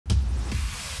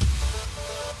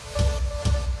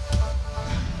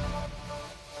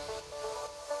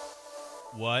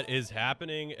What is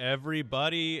happening,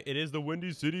 everybody? It is the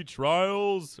Windy City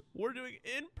Trials. We're doing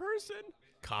in-person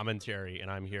commentary, and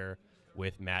I'm here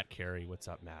with Matt Carey. What's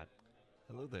up, Matt?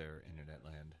 Hello there, Internet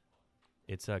land.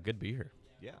 It's good to be here.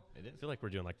 Yeah, it is. I feel like we're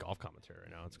doing like golf commentary right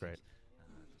now. It's great.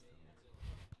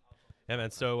 Yeah,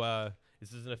 man. So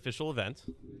this is an official event,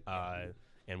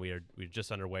 and we're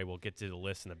just underway. We'll get to the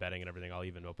list and the betting and everything. I'll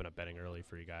even open up betting early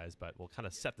for you guys, but we'll kind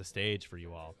of set the stage for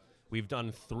you all. We've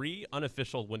done 3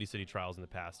 unofficial Windy City Trials in the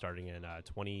past, starting in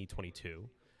 2022.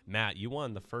 Matt, you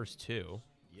won the first 2.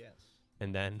 Yes.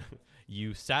 And then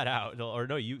you sat out, or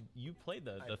no, you played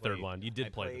the third one. You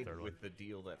did play the third one. With the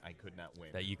deal that I could not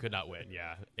win. That you could not win,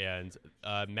 yeah. And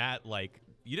Matt, like,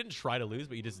 you didn't try to lose,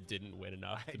 but you just didn't win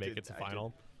enough to make it to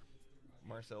final.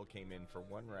 Marcel came in for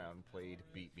 1 round, played,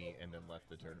 beat me, and then left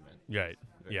the tournament. Right.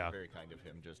 Very, very kind of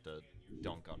him just to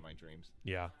dunk on my dreams.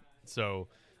 Yeah. So,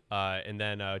 and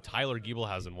then Tyler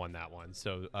Giebelhausen won that one.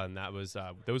 So and that was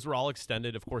those were all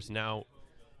extended. Of course, now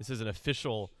this is an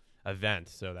official event,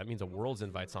 so that means a World's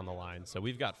invite's on the line. So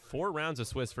we've got 4 rounds of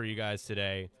Swiss for you guys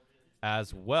today,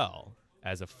 as well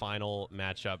as a final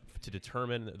matchup to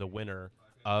determine the winner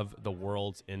of the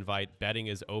World's invite. Betting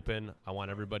is open. I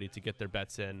want everybody to get their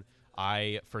bets in.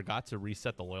 I forgot to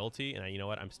reset the loyalty, and you know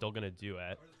what? I'm still going to do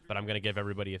it, but I'm going to give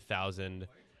everybody 1,000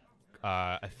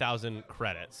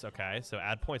 credits. Okay, so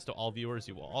add points to all viewers.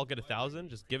 You will all get 1,000.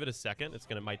 Just give it a second.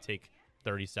 Might take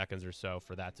 30 seconds or so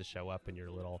for that to show up in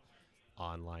your little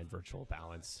online virtual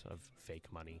balance of fake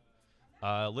money.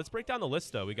 Let's break down the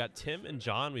list, though. We got Tim and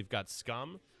John. We've got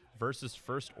Scum versus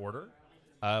First Order.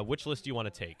 Which list do you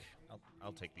want to take?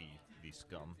 I'll take the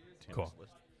Scum Tim's Cool.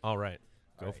 list. All right,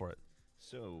 go for it.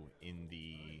 So in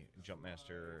the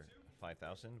Jumpmaster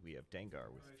 5000, we have Dengar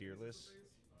with Fearless,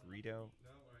 Greedo,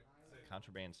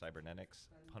 Contraband Cybernetics,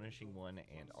 Punishing One,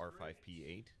 and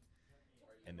R5P8.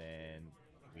 And then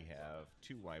we have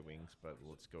 2 Y-Wings, but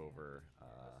let's go over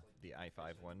the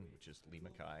I-5 one, which is Lee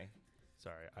Mackay.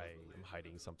 Sorry, I am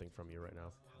hiding something from you right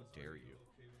now. How dare you?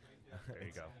 There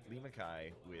you go. Lee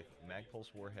Mackay with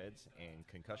Magpulse warheads and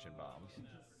concussion bombs.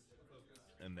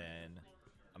 And then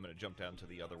I'm going to jump down to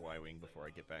the other Y-Wing before I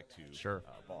get back to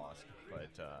Bosk.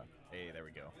 But, hey, there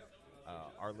we go.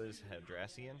 Arliz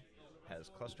Hadrassian has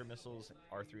cluster missiles,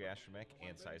 R3 astromech,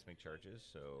 and seismic charges.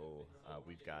 So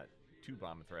we've got 2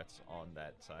 bomb threats on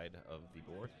that side of the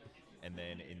board. And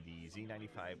then in the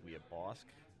Z95, we have Bosk,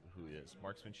 who is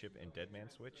marksmanship and deadman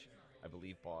switch. I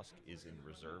believe Bosk is in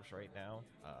reserves right now,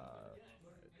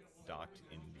 docked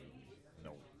in the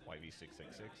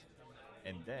YV666.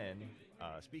 And then,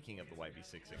 speaking of the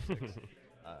YV666,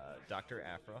 Dr.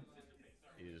 Afra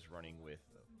is running with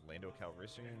Lando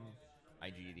Calrissian,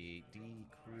 IG-88D,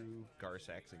 Crew,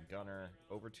 Garsax and Gunner,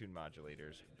 Overtune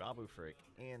modulators, Babu Frick,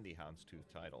 and the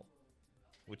Houndstooth title,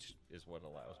 which is what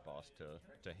allows Boss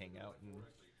to hang out and...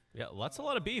 Yeah, that's a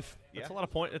lot of beef. That's a lot of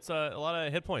point. It's a lot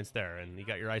of hit points there, and you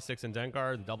got your I6 and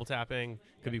Dengar. The double tapping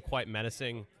could be quite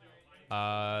menacing.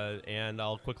 And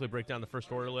I'll quickly break down the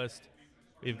First Order list.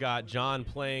 We've got John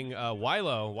playing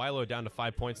Wilo. Wilo down to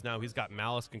 5 points now. He's got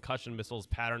Malice, Concussion Missiles,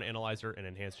 Pattern Analyzer, and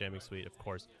Enhanced Jamming Suite. Of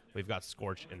course, we've got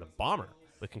Scorch in the Bomber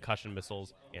with Concussion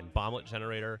Missiles and Bomblet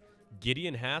Generator.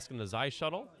 Gideon Hask in the Xi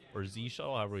Shuttle, or Z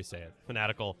Shuttle, however we say it.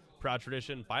 Fanatical, Proud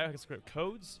Tradition, Bioscript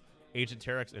Codes, Agent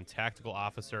Terex, and Tactical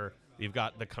Officer. We've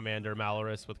got the Commander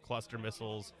Malorus with Cluster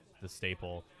Missiles, the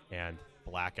Staple, and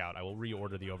Blackout. I will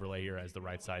reorder the overlay here as the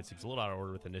right side seems a little out of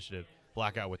order with Initiative.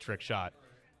 Blackout with Trick Shot,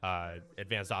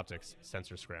 Advanced Optics,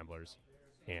 Sensor Scramblers,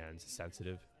 and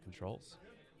Sensitive Controls.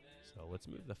 So let's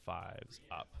move the 5s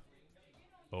up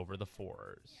over the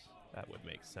 4s. That would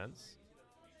make sense.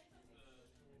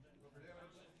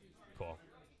 Cool.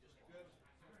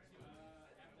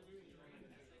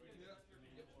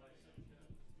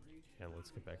 And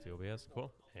let's get back to OBS.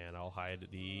 Cool. And I'll hide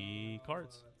the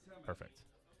cards. Perfect.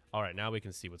 All right, now we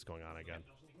can see what's going on again.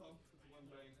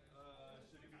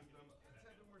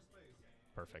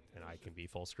 Perfect. And I can be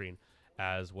full screen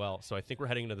as well. So I think we're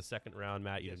heading into the second round.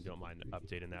 Matt, you don't mind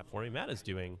updating that for me. Matt is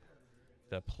doing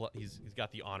the he's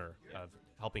got the honor of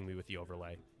helping me with the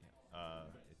overlay. It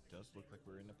does look like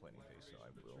we're in the planning phase, so I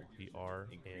will We are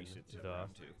increase it to in the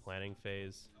round 2. planning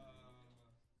phase.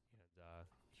 And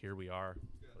here we are.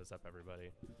 What is up,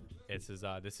 everybody? This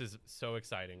is so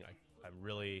exciting. I'm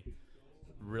really,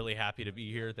 really happy to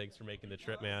be here. Thanks for making the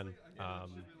trip, man.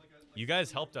 You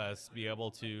guys helped us be able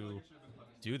to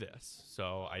do this.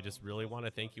 So I just really want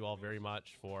to thank you all very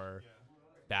much for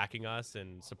backing us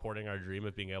and supporting our dream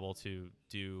of being able to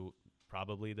do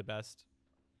probably the best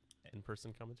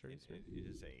in-person commentary. It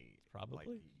is probably like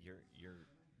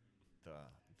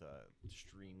the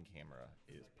stream camera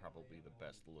is probably the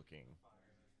best looking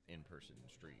in-person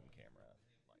stream camera.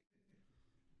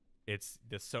 It's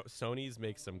the Sony's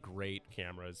make some great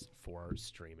cameras for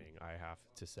streaming, I have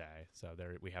to say. So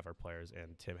there we have our players,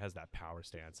 and Tim has that power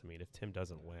stance. I mean, if Tim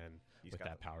doesn't win with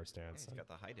that power stance, he's got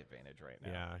the height advantage right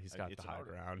now. Yeah, he's got the high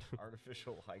ground.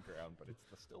 Artificial high ground, but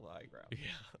it's still the high ground.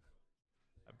 Yeah.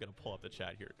 I'm gonna pull up the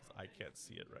chat here because I can't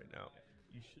see it right now.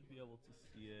 You should be able to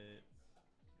see it.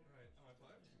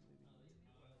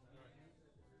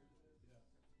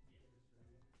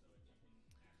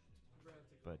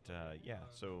 But yeah,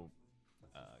 so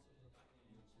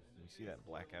we see that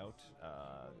blackout.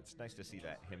 It's nice to see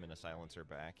that him and a silencer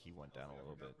back. He went down a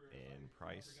little bit in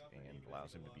price and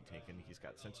allows him to be taken. He's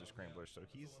got sensor scrambler, so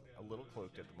he's a little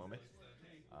cloaked at the moment.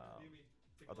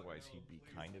 Otherwise, he'd be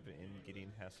kind of in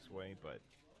Gideon Hesk's way, but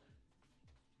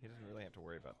he doesn't really have to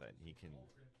worry about that. He can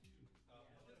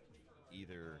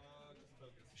either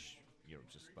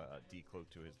just decloak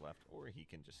to his left, or he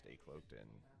can just stay cloaked and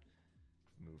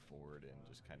move forward and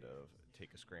just kind of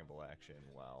take a scramble action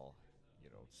while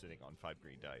sitting on 5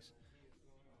 green dice.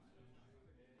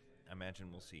 I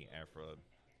imagine we'll see Afra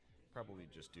probably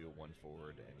just do a 1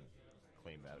 forward and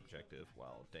claim that objective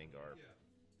while Dengar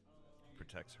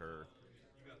protects her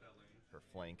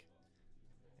flank.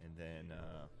 And then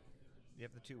you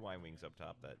have the 2 Y-Wings up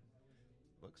top that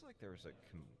looks like there was a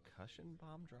concussion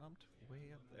bomb dropped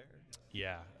way up there.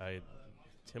 Yeah,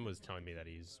 Tim was telling me that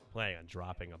he's planning on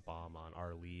dropping a bomb on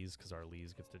Arlise because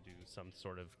Arlise gets to do some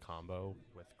sort of combo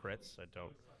with crits.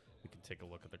 We can take a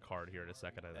look at the card here in a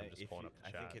second. I'm just pulling up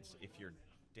the chat. I think it's if you're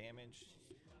damaged.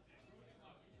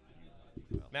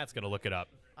 Matt's going to look it up.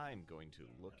 I'm going to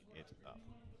look it up.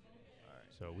 All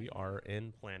right. So we are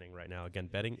in planning right now. Again,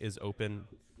 betting is open.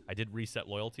 I did reset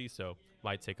loyalty, so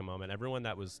might take a moment. Everyone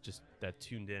that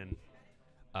tuned in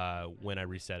when I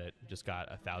reset it just got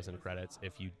 1,000 credits.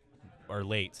 If you are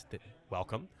late,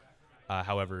 welcome.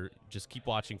 However, just keep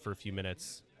watching for a few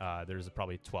minutes. There's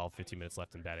probably 12, 15 minutes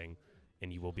left in betting,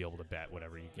 and you will be able to bet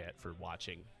whatever you get for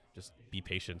watching. Just be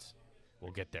patient.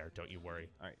 We'll get there. Don't you worry.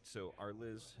 All right, so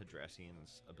Arliz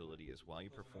Hadrassian's ability is while you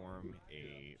perform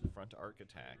a front arc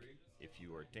attack, if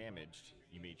you are damaged,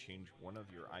 you may change one of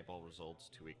your eyeball results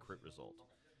to a crit result.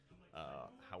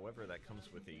 However, that comes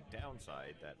with a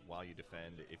downside that while you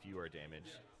defend, if you are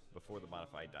damaged, before the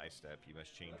modified die step, you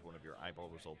must change one of your eyeball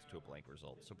results to a blank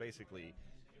result. So basically,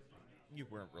 you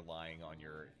weren't relying on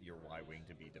your Y-Wing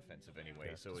to be defensive anyway.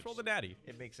 Yeah, so just roll the natty.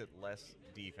 It makes it less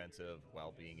defensive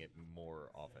while being it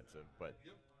more offensive, but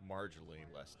marginally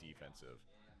less defensive.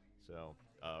 So,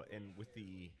 and with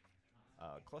the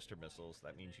cluster missiles,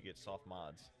 that means you get soft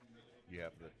mods. You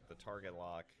have the target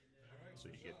lock, so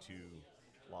you get 2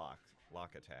 lock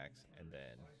attacks, and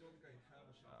then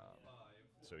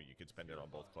so you could spend it on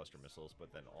both cluster missiles,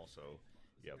 but then also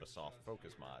you have a soft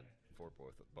focus mod for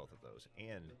both of those.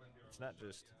 And it's not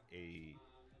just a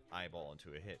eyeball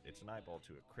into a hit, it's an eyeball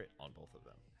to a crit on both of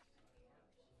them.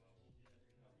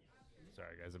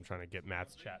 Sorry, guys, I'm trying to get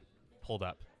Matt's chat pulled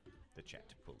up. The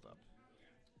chat pulled up.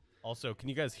 Also, can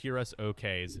you guys hear us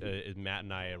okay? Is Matt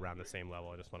and I around the same level?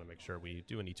 I just want to make sure we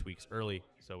do any tweaks early,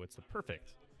 so it's the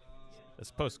perfect.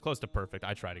 As close to perfect.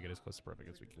 I try to get as close to perfect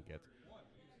as we can get.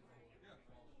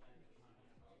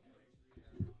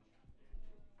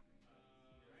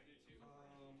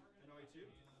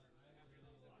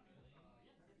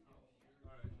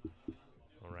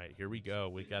 All right, here we go.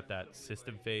 We got that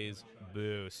system phase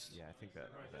boost. Yeah, I think that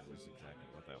was exactly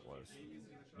what that was.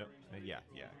 No, yeah,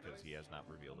 because he has not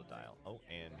revealed a dial. Oh,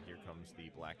 and here comes the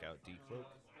blackout decloak.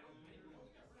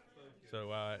 So,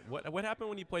 what happened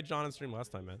when you played John on stream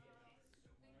last time, man?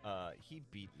 He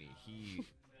beat me. He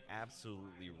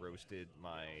absolutely roasted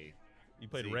my. You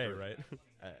played Xavier. Ray, right?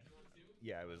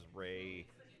 Yeah, it was Ray,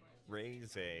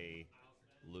 Zay,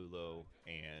 Lulo,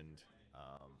 and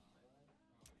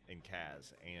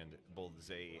Kaz, and both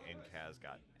Zay and Kaz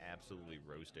got absolutely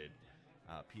roasted.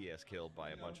 PS killed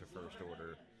by a bunch of first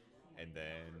order, and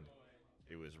then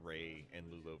it was Ray and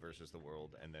Lulo versus the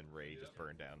world, and then Ray just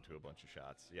burned down to a bunch of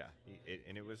shots. Yeah,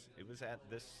 and it was at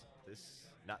this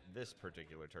not this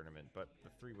particular tournament, but the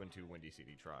 312 Windy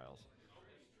City Trials.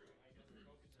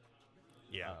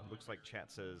 Yeah, looks like chat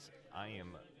says I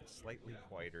am slightly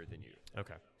quieter than you.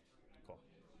 Okay, cool.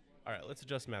 All right, let's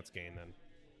adjust Matt's gain then.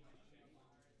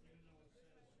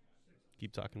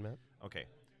 Keep talking, Matt. Okay,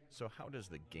 so how does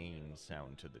the gain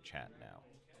sound to the chat now?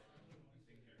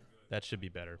 That should be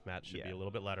better. Matt should be a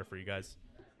little bit louder for you guys.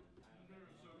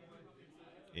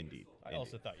 Indeed. I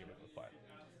also thought you were quiet.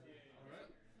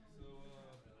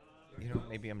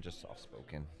 Maybe I'm just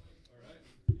soft-spoken.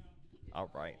 All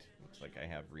right. Looks like I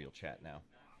have real chat now.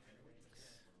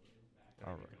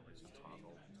 All right. Just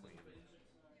toggle between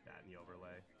that and the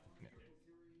overlay.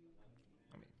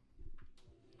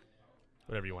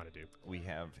 Whatever you want to do. We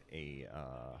have a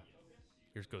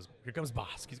Here comes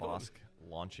Bosk. He's Bosk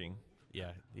launching.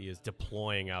 Yeah, he is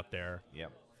deploying out there.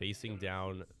 Yep. Facing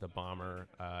down the bomber.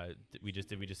 Did we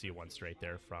just see one straight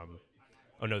there from?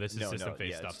 Oh no, this is system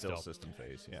phase stuff. It's still system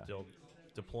phase. Yeah. Still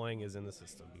deploying is in the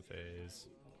system phase.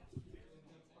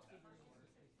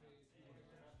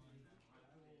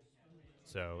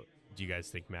 So, do you guys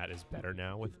think Matt is better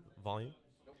now with volume?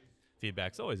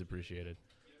 Feedback's always appreciated.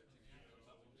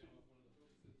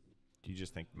 Do you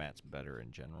just think Matt's better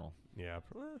in general? Yeah.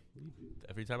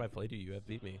 Every time I played you, you have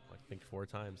beat me. Like, I think 4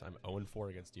 times. I'm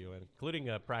 0-4 against you, including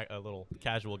a little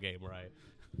casual game where I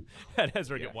had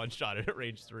Ezra get one shot at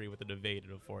range 3 with an evade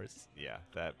and a force. Yeah,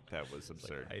 that was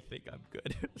absurd. Like, I think I'm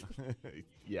good.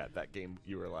 Yeah, that game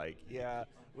you were like, yeah,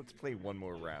 let's play one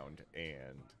more round,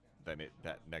 and then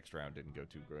that next round didn't go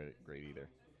too great either.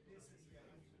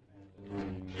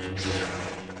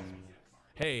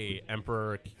 Hey,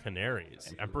 Emperor's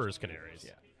Canaries.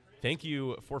 Yeah. Thank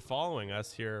you for following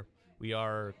us here. We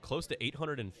are close to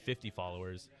 850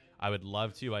 followers. I would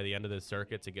love to, by the end of this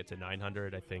circuit, to get to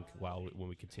 900. I think when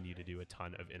we continue to do a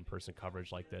ton of in-person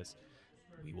coverage like this,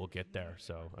 we will get there.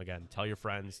 So, again, tell your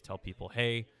friends, tell people,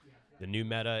 hey, the new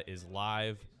meta is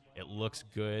live. It looks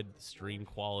good. Stream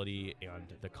quality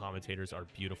and the commentators are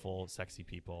beautiful, sexy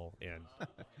people, and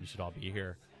you should all be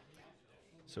here.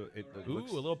 So it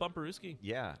looks, a little bumperooski.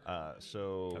 Yeah.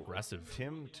 So aggressive.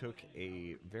 Tim took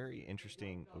a very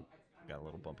interesting. Oh, got a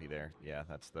little bumpy there. Yeah,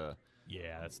 that's the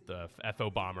FO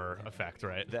bomber effect,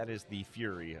 right? That is the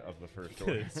fury of the first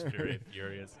order. It's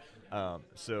furious.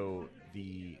 So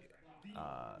the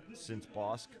since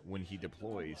Bosk, when he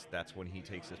deploys, that's when he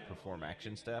takes his perform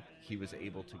action step. He was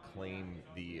able to claim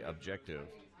the objective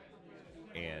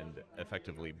and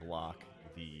effectively block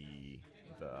the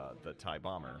TIE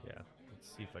bomber. Yeah.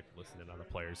 Let's see if I can listen in on the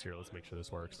players here. Let's make sure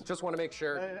this works. Just want to make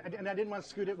sure. And I didn't want to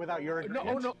scoot it without your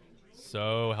agreement. No.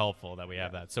 So helpful that we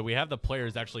have that. So we have the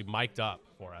players actually mic'd up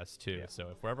for us too. Yeah. So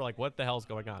if we're ever like, what the hell's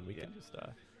going on, we can just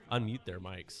unmute their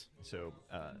mics. So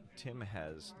Tim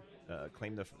has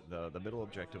claimed the middle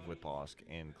objective with Bosk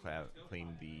and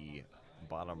claimed the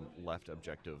bottom left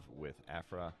objective with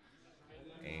Afra,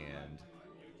 and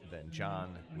then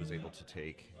John was able to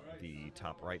take the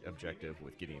top right objective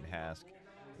with Gideon Hask.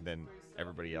 And then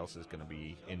everybody else is going to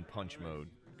be in punch mode,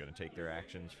 going to take their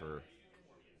actions for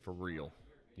real.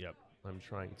 Yep. I'm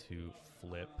trying to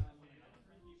flip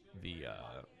the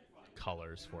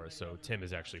colors for us. So Tim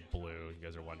is actually blue. You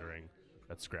guys are wondering.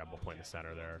 That's scramble point in the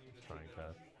center there. Trying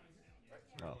to.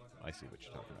 Oh, I see what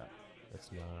you're talking about.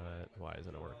 That's not. Why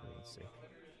isn't it working? Let's see.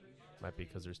 Might be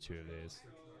because there's 2 of these.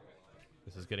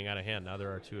 This is getting out of hand. Now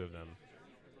there are 2 of them.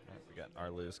 Right, we got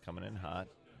our Liz coming in hot.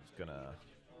 He's going to.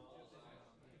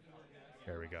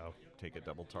 There we go. Take a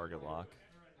double target lock.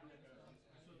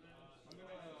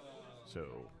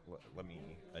 So let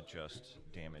me adjust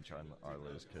damage on our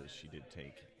Liz because she did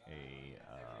take a.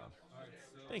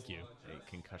 Thank you. A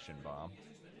concussion bomb.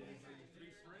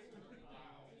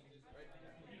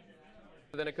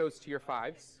 Then it goes to your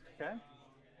 5s. Okay.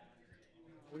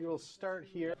 We will start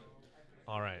here.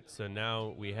 All right. So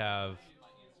now we have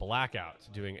Blackout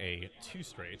doing a 2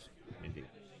 straight. Indeed.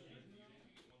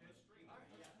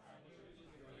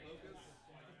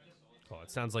 Well, it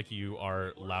sounds like you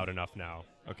are loud enough now.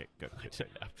 Okay, good.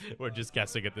 We're just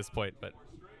guessing at this point, but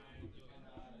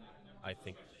I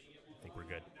think we're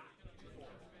good.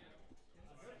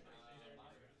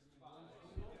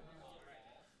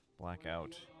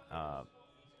 Blackout,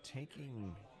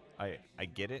 taking. I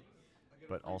get it,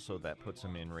 but also that puts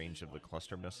him in range of the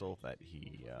cluster missile that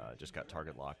he just got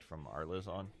target locked from Arliz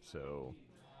on. So,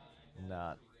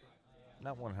 not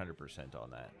 100% on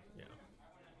that. Yeah.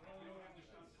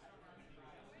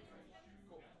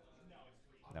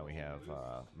 Now we have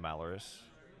Malorus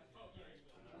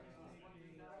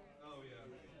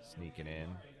sneaking in.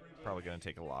 Probably going to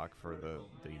take a lock for the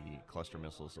cluster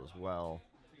missiles as well.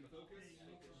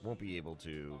 Won't be able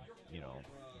to,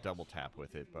 double tap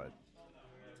with it, but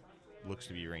looks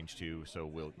to be range 2.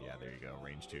 So there you go,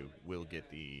 range 2. We'll get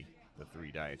the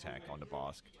 3 die attack onto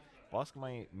Bosk. Bosk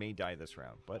may die this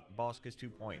round, but Bosk is 2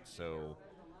 points, so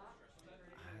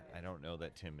I don't know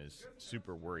that Tim is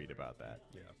super worried about that.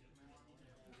 Yeah.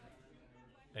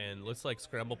 And looks like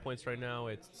scramble points right now.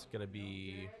 It's going to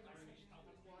be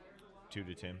 2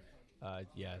 to Tim.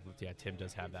 Yeah. Tim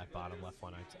does have that bottom left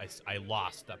one. I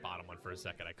lost that bottom one for a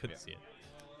second. I couldn't see it.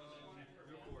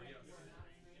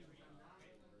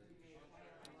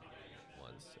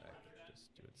 One sec.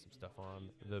 Just doing some stuff on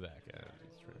the back end.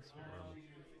 Let's transform.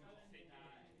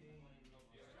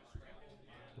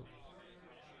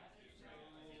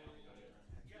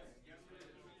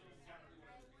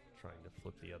 Trying to flip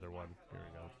the other one. Here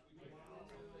we go.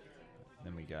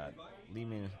 Then we got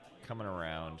Lehman coming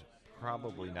around.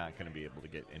 Probably not going to be able to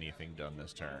get anything done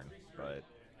this turn, but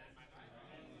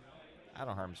out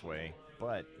of harm's way.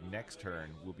 But next turn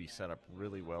will be set up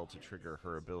really well to trigger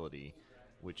her ability,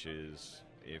 which is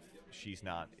if she's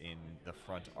not in the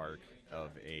front arc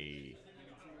of an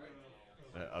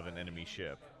enemy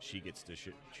ship, she gets to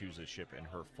choose a ship in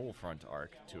her full front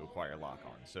arc to acquire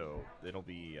lock-on. So it'll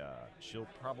be she'll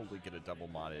probably get a double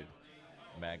modded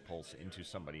mag pulse into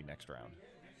somebody next round.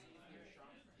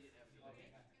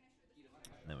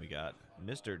 Then we got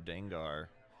Mr. Dengar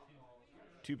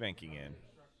 2 banking in.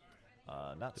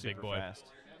 Not the super fast.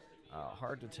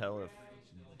 Hard to tell if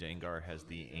Dengar has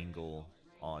the angle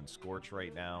on Scorch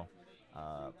right now.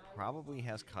 Probably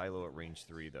has Kylo at range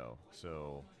 3 though.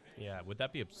 So yeah, would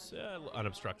that be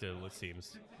unobstructed? It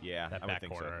seems. Yeah, that I back would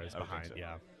think corner so. is I would think behind. so.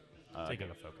 Yeah, taking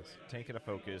a focus. Taking a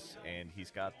focus, and he's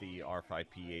got the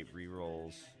R5P8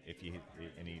 rerolls. If he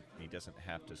doesn't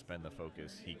have to spend the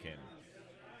focus, he can.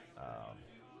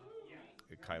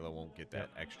 Kylo won't get that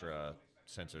extra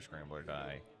sensor scrambler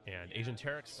die. And Asian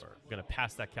Terex are going to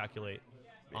pass that calculate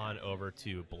on over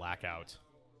to Blackout.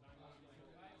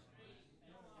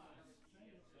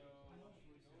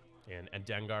 And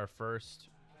Dengar first.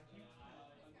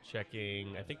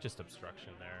 Checking, I think just obstruction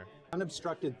there.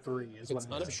 Unobstructed 3 is It's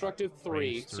what unobstructed 3,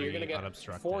 Range so you're going to get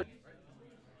unobstructed. 4.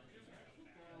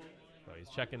 So he's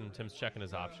checking. Tim's checking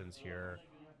his options here.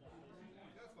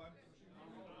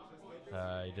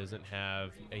 He doesn't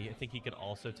have. I think he could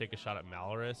also take a shot at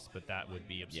Malorus, but that would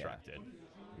be obstructed.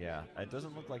 Yeah, it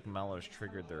doesn't look like Malorus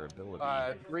triggered their ability.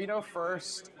 Greedo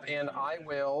first, and I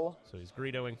will So he's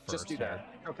Greedoing first. just do that.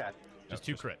 Okay. Just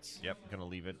 2 crits. Yep, gonna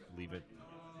leave it,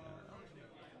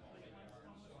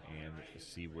 and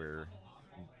see where.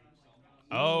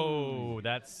 Oh,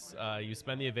 that's you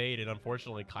spend the evade, and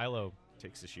unfortunately, Kylo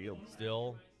Takes the shield.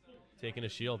 still taking a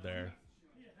shield there.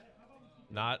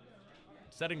 Not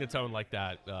setting the tone like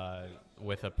that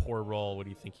with a poor roll. What do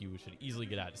you think you should easily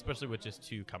get at, especially with just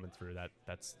 2 coming through?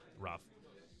 That's rough.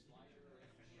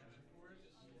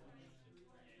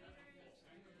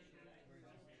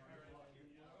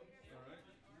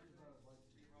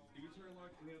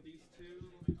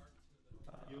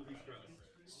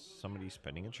 Somebody's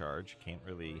spending a charge. Can't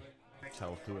really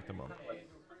tell who at the moment.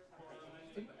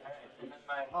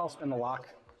 I'll spin the lock.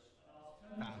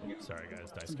 Sorry,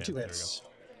 guys. Dice 2 can. There we hits.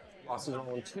 Boss is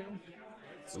rolling 2.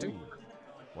 It's 2. Ooh,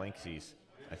 blank seas.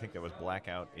 I think that was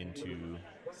Blackout into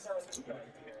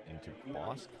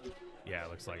Bosk. go. Yeah,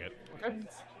 looks like it. Okay.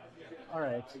 All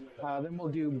right. Then we'll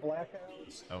do blackout.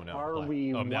 Oh no. Are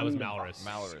we? Oh, that was one- Malorus.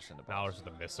 Malorus into Bosk. Malorus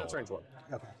with a missile. That's range 1.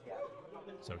 Okay.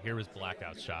 So here was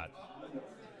Blackout's shot.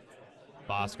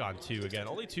 Bosk on 2 again.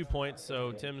 Only 2 points,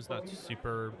 so Tim's not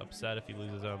super upset if he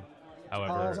loses them.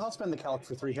 However, I'll spend the calc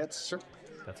for 3 hits. Sure.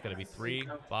 that's going to be 3.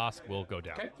 Bosk will go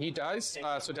down. Okay, he dies.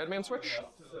 So Dead Man switch.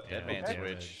 Dead Man Okay.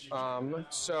 switch.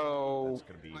 So It's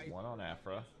gonna be 1 on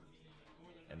Afra,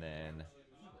 and then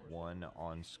 1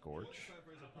 on Scorch,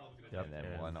 Yep, and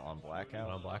then 1 on Blackout.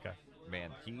 on Blackout.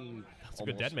 Man, he. That's a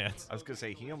good dead man. I was gonna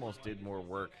say he almost did more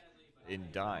work in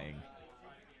dying.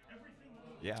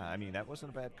 Yeah, I mean that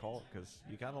wasn't a bad call because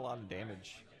you got a lot of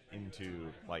damage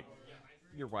into like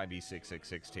your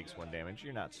YB666 takes 1 damage.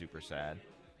 You're not super sad,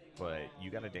 but you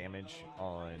got a damage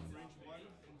on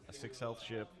a 6 health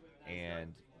ship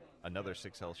and another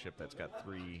 6 health ship that's got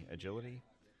 3 agility.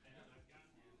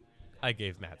 I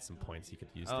gave Matt some points he could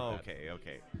use. to Oh, bet.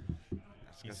 okay. I was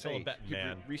He's gonna still a say, betting you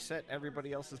man. reset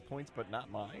everybody else's points, but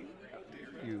not mine. How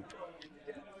dare you?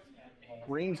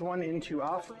 Range 1 into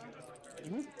Afra.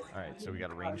 All right, so we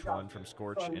got a range 1 from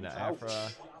Scorch into Afra.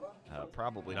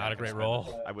 Probably Not a gonna great spend-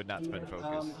 roll. I would not spend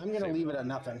focus. I'm going to leave it at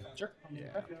nothing. sure.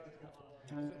 Yeah.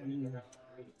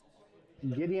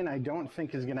 Gideon, I don't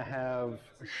think is going to have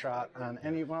a shot on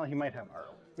any. Well, he might have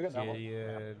Arlo. We got that one.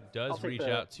 Gideon I'll does take reach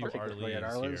the- out to I'll take the play at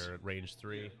Arlene Arlo's. here at range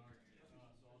 3.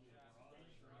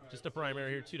 Just a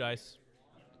primary here, 2 dice.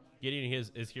 Gideon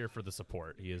is here for the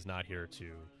support. He is not here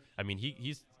to. I mean,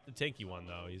 he's the tanky one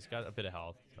though. He's got a bit of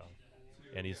health, so.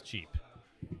 And he's cheap.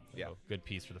 Yeah. So good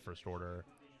piece for the first order.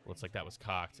 Looks like that was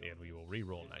cocked, and we will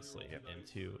re-roll nicely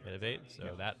into Innovate.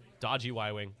 So that dodgy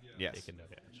Y-Wing Yes. taking no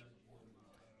damage.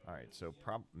 All right, so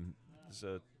there's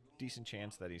a decent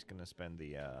chance that he's going to spend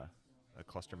the a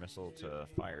cluster missile to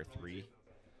fire 3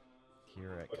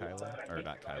 here at Kylo, or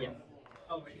not Kylo.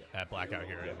 At Blackout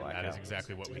here, and that Blackout. is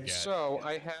exactly what we get. So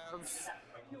I have.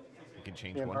 You can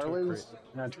change We have 1 to a crit.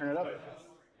 Arlo's. Turn it up.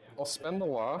 I'll spend the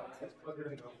law.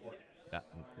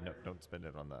 No, don't spend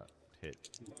it on the hit.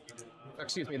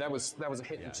 Excuse me, that was a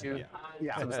hit and two.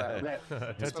 Yeah, What was that? Don't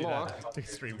It's do been long. that. The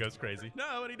stream goes crazy.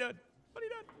 No, what he did? What he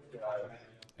did?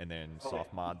 And then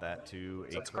soft mod that to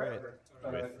a crit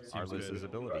with Arliss's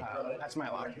ability. That's my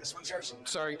lock. This one's yours.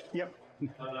 Sorry. Yep. Two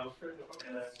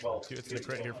hits in the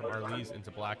crit here from Arlise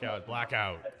into Blackout.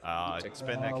 Blackout.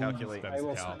 Spend that calculate. I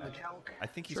will Cal. spend the calc. I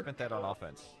think he spent that on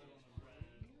offense.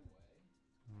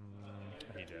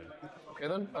 He did. Okay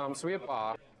then. So we have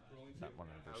Ba. Not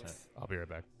 100%. I'll be right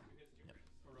back.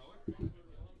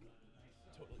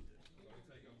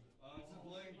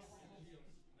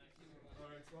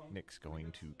 Nick's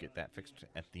going to get that fixed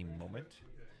at the moment.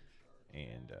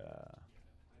 And so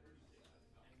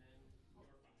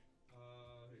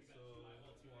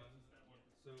that's one.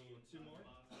 So 2 more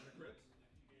and a crit.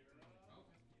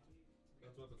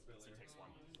 That's weapons failure.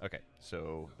 okay,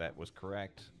 so that was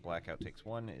correct. Blackout takes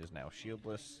 1, is now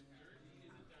shieldless.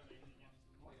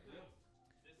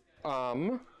 So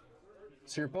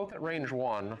you're both at range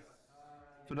 1.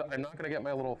 So I'm not going to get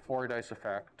my little 4 dice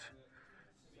effect.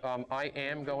 I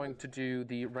am going to do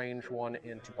the range 1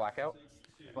 into Blackout.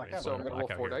 Blackout. So I'm going to roll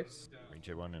Blackout 4 here. dice.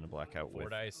 Range 1 and a blackout 4 with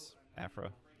dice. Afra.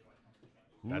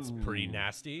 That's pretty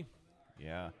nasty.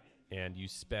 Yeah. And you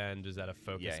spend, is that a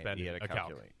focus Yeah, spend? he had a to calc.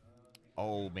 calculate.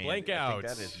 Oh, man. Blank I out. think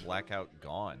that is blackout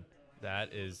gone.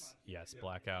 That is, yes,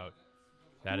 Blackout.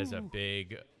 That is a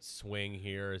big swing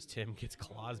here as Tim gets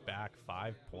claws back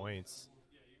 5 points.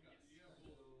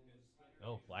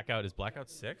 Oh, Blackout. Is Blackout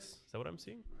 6? Is that what I'm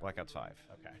seeing? Blackout's 5.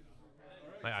 Okay.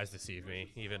 My eyes deceive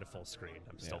me, even at full screen.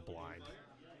 I'm still blind.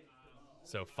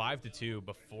 So 5-2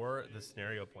 before the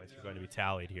scenario points are going to be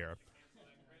tallied here.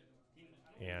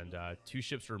 And 2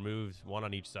 ships removed, 1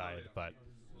 on each side. But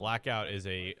Blackout is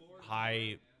a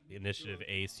high initiative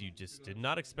ace you just did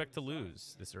not expect to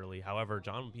lose this early. However,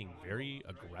 John being very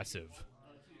aggressive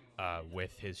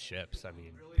with his ships. I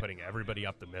mean, putting everybody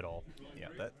up the middle. Yeah,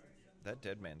 that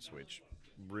dead man switch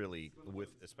really,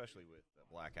 especially with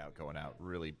Blackout going out,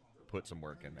 really put some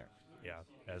work in there. Yeah,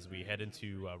 as we head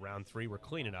into round 3, we're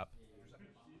cleaning up.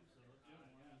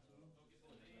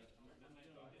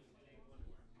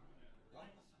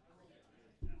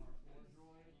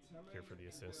 Here for the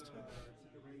assist.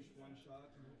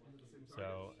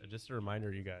 So, just a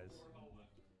reminder, you guys.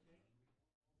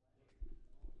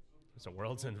 There's a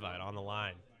World's Invite on the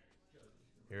line.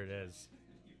 Here it is.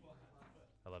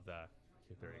 I love that.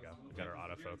 There you go. We got our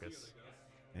autofocus.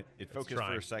 It focused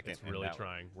trying. for a second. It's and really now,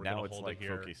 trying. We're now gonna it's hold like it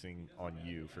here. focusing on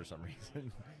you for some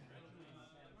reason.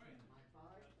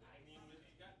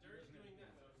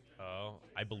 Oh,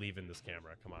 I believe in this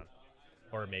camera. Come on.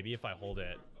 Or maybe if I hold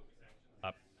it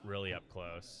up, really up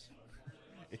close.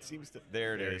 It seems to.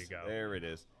 There it is. There you go. There it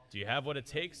is. Do you have what it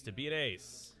takes to be an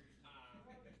ace?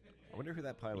 I wonder who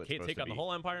that pilot's Can't supposed take to out be. the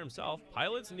whole empire himself.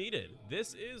 Pilots needed.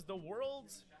 This is the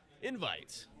World's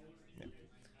Invite. Yeah.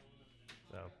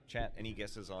 So, Chat, any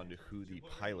guesses on who the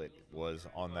pilot was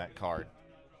on that card?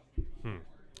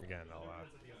 again, I'll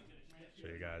show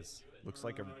you guys. Looks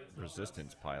like a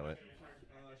resistance pilot.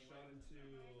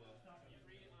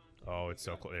 Oh, it's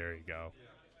so close. There you go.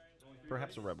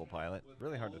 Perhaps a rebel pilot.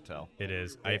 Really hard to tell. It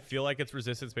is. I feel like it's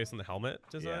resistance based on the helmet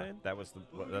Yeah, design.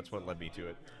 that's what led me to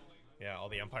it. Yeah, all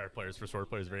the Empire players for Sword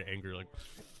players very angry, like,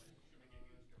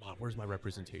 come on, where's my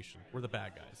representation? We're the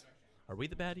bad guys. Are we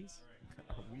the baddies?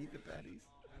 Are we the baddies?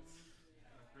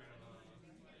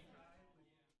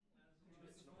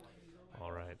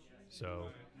 All right, so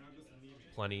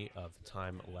plenty of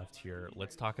time left here.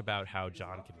 Let's talk about how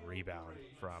John can rebound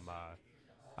from.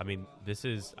 I mean,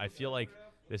 I feel like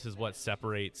this is what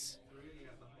separates,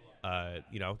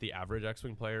 the average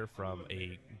X-Wing player from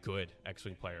a good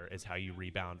X-Wing player is how you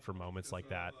rebound from moments like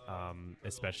that,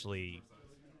 especially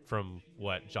from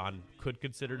what John could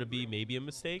consider to be maybe a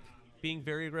mistake, being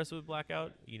very aggressive with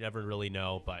Blackout. You never really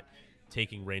know, but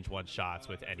taking range 1 shots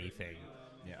with anything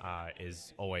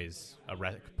is always a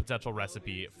potential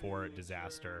recipe for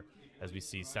disaster, as we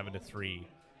see 7-3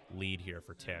 lead here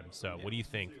for Tim. So what do you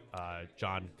think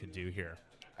John could do here?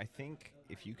 I think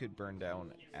if you could burn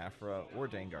down Afra or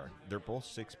Dengar, they're both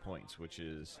 6 points,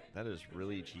 that is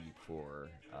really cheap for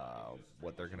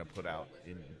what they're going to put out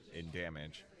in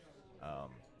damage.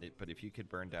 But if you could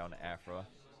burn down Afra,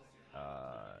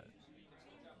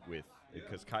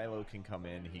 because Kylo can come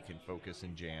in, he can focus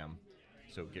and jam,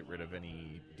 so get rid of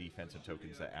any defensive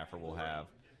tokens that Afra will have.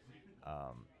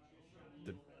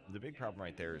 The big problem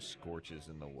right there is Scorch is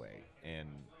in the way, and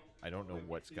I don't know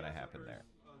what's going to happen there.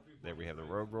 There we have the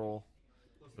rogue roll.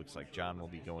 Looks like John will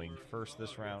be going first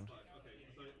this round.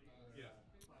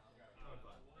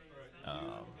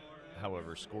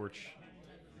 However, Scorch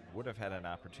would have had an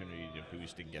opportunity to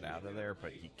boost and get out of there,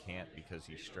 but he can't because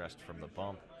he's stressed from the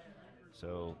bump.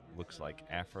 So looks like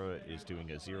Afra is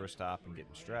doing a 0 stop and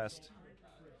getting stressed.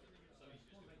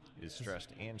 Is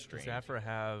stressed and strained. Does Afra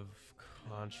have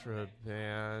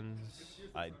contraband?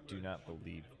 I do not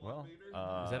believe. Well,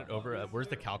 is that over? Where's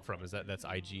the calc from? Is that's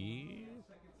IG?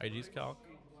 IG's calc?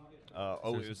 It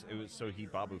was. So he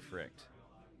Babu fricked.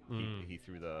 He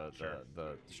threw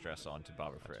the stress onto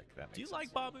Babu frick. That makes Do you sense.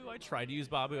 like Babu? I tried to use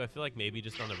Babu. I feel like maybe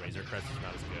just on the Razor Crest is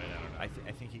not as good. I don't know.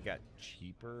 I think he got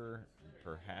cheaper,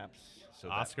 perhaps. So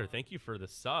Oscar, thank you for the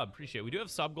sub. Appreciate it. We do have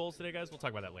sub goals today, guys. We'll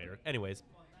talk about that later. Anyways,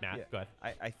 Matt, go ahead.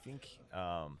 I think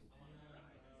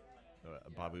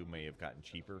Babu may have gotten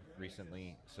cheaper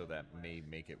recently, so that may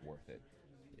make it worth it.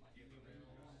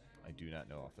 I do not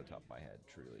know off the top of my head,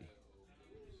 truly.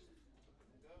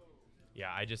 Yeah,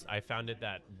 I found it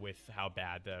that with how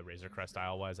bad the Razor Crest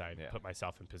style was, I put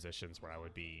myself in positions where I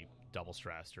would be double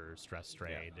stressed or stress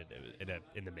strained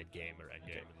in the mid game or end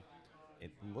game.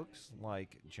 It looks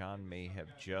like John may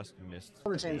have just missed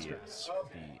the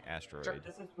asteroid.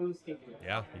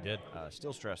 Yeah, he did.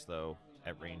 Still stressed though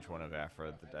at range 1 of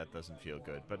Afra. That doesn't feel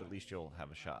good, but at least you'll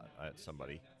have a shot at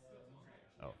somebody.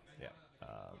 Oh yeah,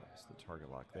 that's the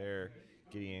target lock there.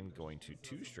 Gideon going to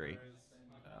 2 straight.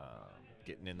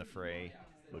 Getting in the fray.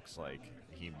 Looks like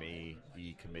he may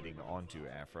be committing onto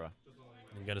Afra.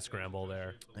 I'm going to scramble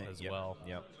there as well.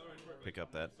 Yep. Pick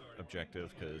up that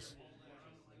objective because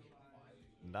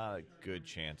not a good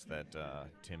chance that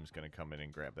Tim's going to come in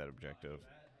and grab that objective.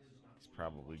 He's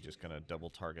probably just going to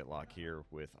double target lock here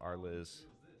with Arliz.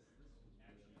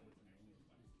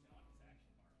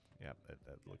 Yep,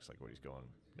 that looks like what he's going.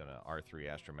 Gonna R3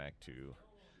 Astromech to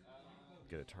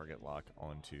get a target lock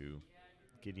onto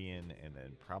Gideon and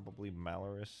then probably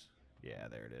Malorus. Yeah,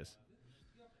 there it is.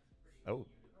 Oh,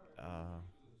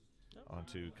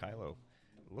 onto Kylo.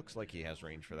 Looks like he has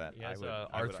range for that. He has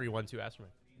R312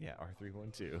 Astromech. Yeah,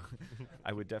 R312.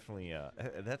 I would definitely.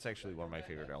 That's actually one of my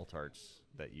favorite L-Tarts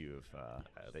that you've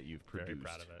produced. Very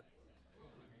proud of it.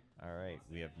 All right,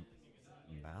 we have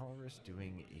Malorus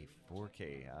doing a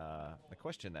 4K. I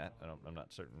question that. I'm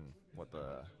not certain what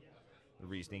the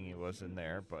reasoning it was in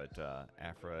there, but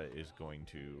Afra is going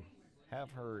to have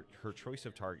her choice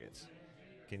of targets.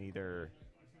 Can either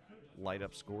light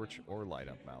up Scorch or light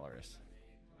up Malorus.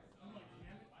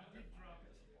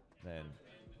 Then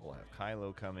we'll have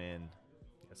Kylo come in.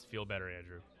 Let's feel better,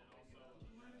 Andrew.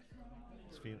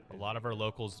 A lot of our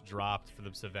locals dropped for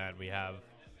this event. We have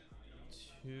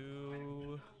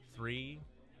 3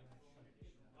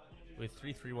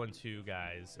 312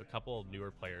 guys, a couple of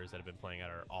newer players that have been playing at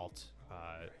our alt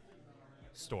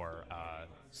store,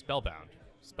 Spellbound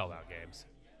games.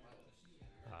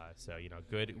 So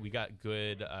good. We got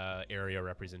good area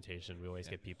representation. We always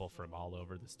get people from all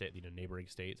over the state, neighboring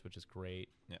states, which is great.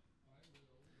 Yeah.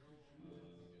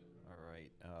 All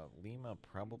right. Lima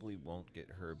probably won't get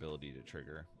her ability to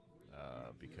trigger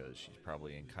because she's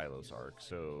probably in Kylo's arc.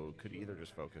 So could either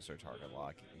just focus or target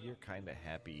lock. You're kind of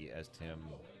happy as Tim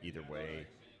either way.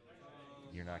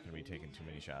 You're not going to be taking too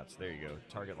many shots. There you go.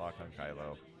 Target lock on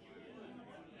Kylo.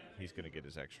 He's going to get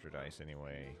his extra dice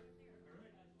anyway.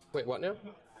 Wait, what now?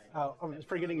 Oh,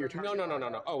 forgetting your target.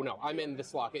 No. Oh, no, I'm in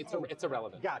this lock. It's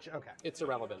irrelevant. Gotcha, okay. It's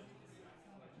irrelevant.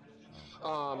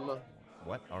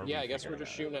 What are Yeah, we I guess we're figuring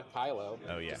just out? shooting at Kylo.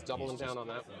 Oh, yeah. Just doubling He's down just on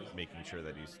that one. Making sure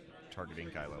that he's targeting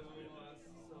Kylo.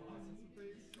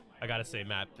 I gotta say,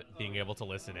 Matt, being able to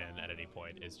listen in at any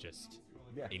point is just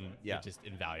just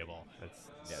invaluable.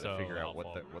 It's so to figure out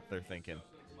helpful. what they're thinking.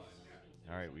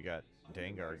 All right, we got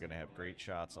Dengar going to have great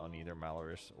shots on either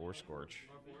Malorus or Scorch.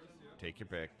 Take your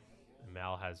pick.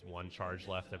 Mal has 1 charge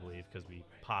left, I believe, because we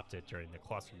popped it during the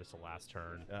cluster missile last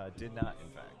turn. Did not,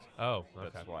 in fact. Oh, okay.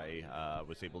 That's why I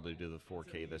was able to do the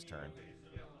 4K this turn.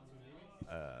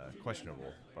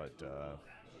 Questionable, but...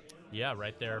 yeah,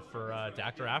 right there for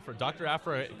Dr. Afra. Dr.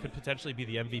 Afra could potentially be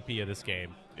the MVP of this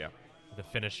game. Yeah. The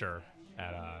finisher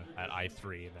at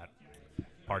I3 in that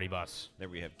party bus. There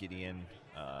we have Gideon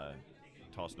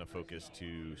tossing a focus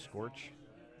to Scorch.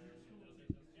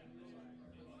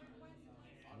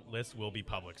 List will be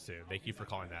public soon. Thank you for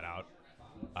calling that out.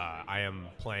 I am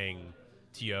playing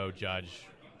TO, Judge,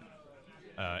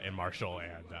 and Marshall,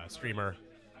 and Streamer.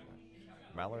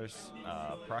 Malorus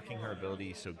proccing her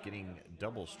ability, so getting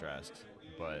double stressed,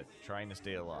 but trying to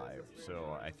stay alive.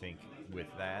 So I think with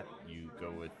that, you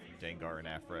go with Dengar and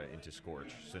Afra into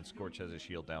Scorch. Since Scorch has a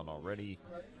shield down already.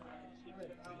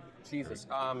 Jesus.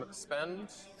 Spend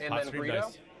and Hot then stream Greedo?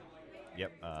 dice.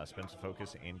 Yep, spend some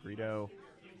focus and Greedo.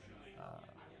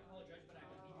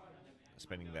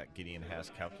 Spending that Gideon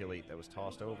has calculate that was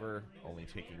tossed over, only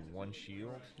taking 1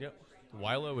 shield. Yep.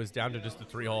 Wilo is down to just a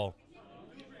 3-hole.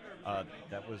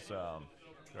 That was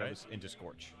into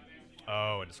Scorch.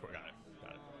 Oh, into Scorch. Got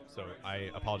it. So I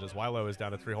apologize. Wilo is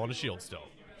down to 3-hole and a shield still.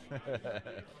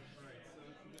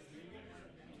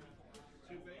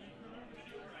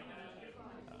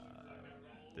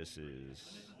 This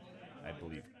is, I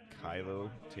believe, Kylo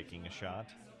taking a shot.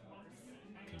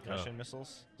 Concussion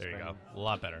missiles. There you go. A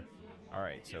lot better. All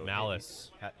right, so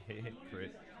Malice. Hit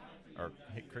crit, or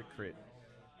hit crit.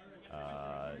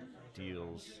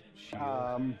 Deals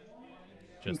shield.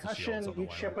 Just the shields Concussion, on the each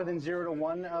Wilo. ship within 0 to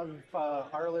 1 of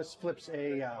Arliss flips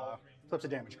a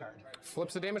damage card.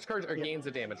 Flips a damage card or gains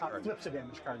a damage card? Flips a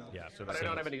damage card. Yeah, so But I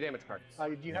don't have any damage cards.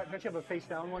 Don't you have a face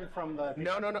down one from the?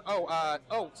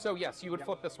 No. So yes, you would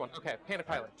flip this one. Okay, Panic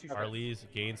Pilot. Arliss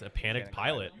gains a panicked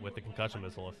pilot with the concussion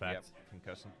missile effect. Yep,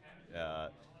 concussion.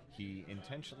 He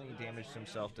intentionally damaged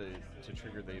himself to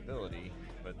trigger the ability,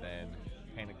 but then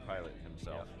Panic Pilot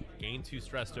himself. Gain 2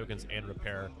 stress tokens and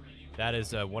repair. That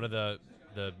is one of the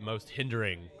most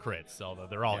hindering crits, although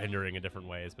they're all hindering in different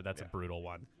ways, but that's a brutal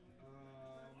one.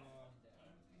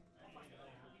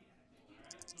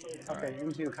 Okay,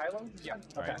 you do Kylo? Yeah.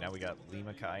 All right, now we got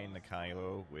Lima Kai and the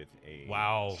Kylo with a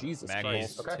Wow. Jesus Christ.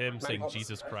 Christ. Okay. Tim saying Magpulse.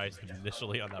 Jesus Christ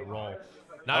initially on that roll.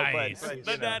 Nice. but,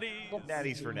 The you know, natty.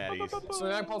 natties for natties. So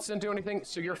Magpulse didn't do anything.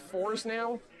 So you're 4s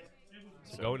now.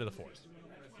 So go into the force.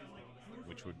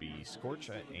 Which would be Scorch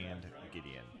and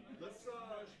Gideon. Let's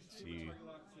see,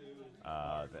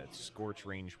 that Scorch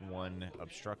range 1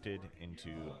 obstructed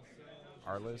into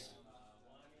Arliss.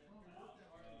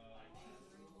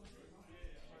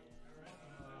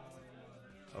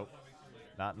 Oh,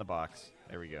 not in the box.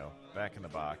 There we go. Back in the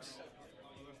box.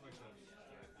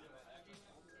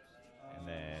 And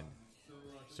then,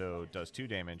 so does 2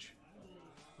 damage.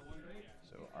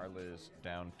 So Arliss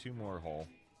down 2 more hull.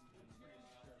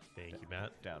 Thank you,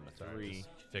 Matt. Down to Sorry, 3. just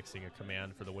fixing a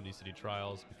command for the Windy City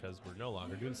Trials because we're no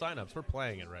longer doing signups. We're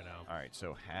playing it right now. All right,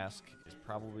 so Hask is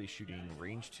probably shooting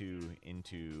range 2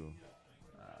 into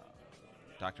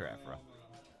Dr. Aphra.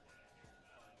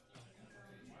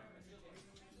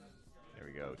 There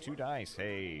we go. 2 dice.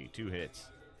 Hey, 2 hits.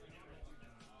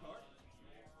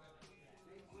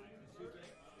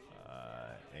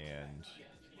 And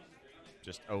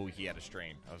just, he had a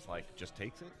strain. I was like, just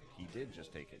takes it? He did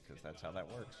just take it, because that's how that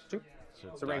works. 2.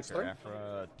 So range Dr. 3?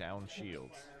 Aphra down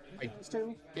shields. It's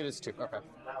 2. It is 2. Okay.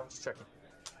 Just checking.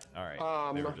 All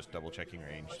right, they were just double checking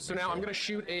range. So now I'm going to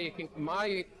shoot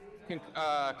my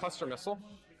cluster missile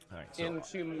All right, so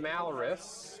into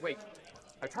Malorus. Wait,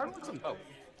 I tried to look them both.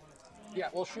 Yeah,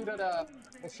 we'll shoot at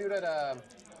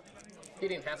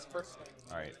Gideon Hask first.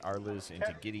 all right, Arliss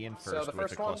into Gideon So first the with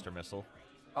first the one- cluster missile.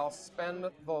 I'll spend the.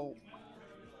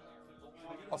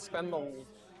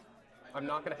 I'm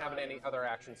not going to have any other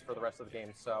actions for the rest of the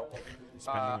game, so.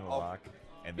 Spending the I'll lock,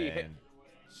 and be then hit-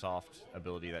 soft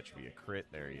ability, that should be a crit.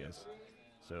 There he is.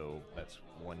 So that's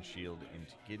 1 shield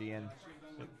into Gideon.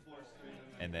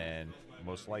 And then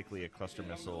most likely a cluster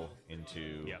missile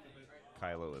into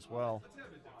Kylo as well.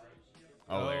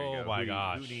 Oh, there you go. my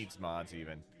gosh. Who needs mods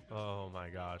even? Oh my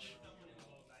gosh.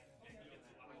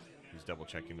 He's double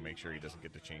checking to make sure he doesn't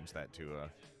get to change that to a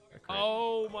crit.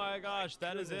 Oh my gosh,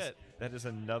 that is it. That is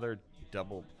another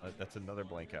double. That's another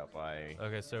blank out by.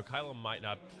 Okay, so Kylo might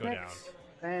not go down.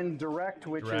 And direct,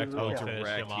 which Direct is will yeah. finish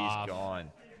Direct, him he's off.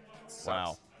 gone.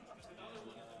 Wow.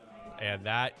 And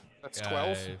that's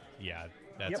 12? Yeah,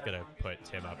 that's Yep. gonna put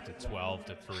Tim up to 12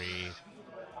 to 3.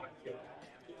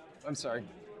 I'm sorry.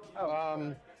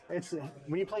 It's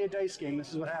when you play a dice game, this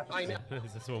is what happens. I know.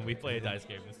 This is when we play a dice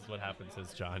game. This is what happens,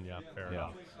 says John. Yeah, fair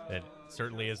enough. It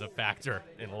certainly is a factor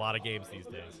in a lot of games these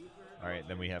days. All right,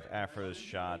 then we have Aphra's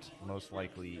shot, most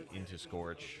likely into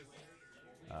Scorch.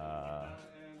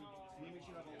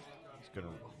 He's going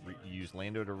to use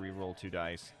Lando to reroll 2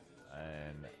 dice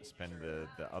and spend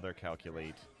the other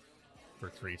calculate. For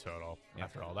 3 total. Yeah.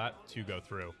 After all that, 2 go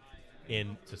through.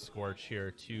 Into Scorch here,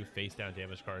 2 face down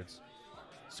damage cards.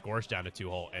 Scorch down to 2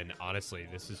 hole. And honestly,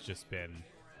 this has just been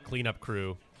cleanup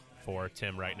crew for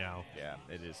Tim right now. Yeah,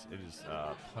 it is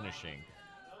punishing.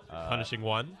 Punishing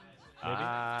 1. Maybe?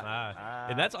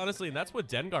 And that's honestly, and that's what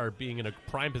Dengar being in a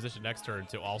prime position next turn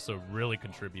to also really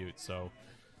contribute. So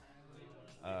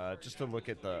just to look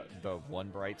at the one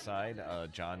bright side,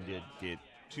 John did get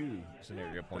 2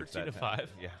 scenario points. 13 to that time. 5.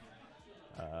 Yeah.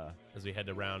 As we head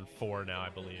to round 4 now, I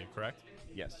believe, correct?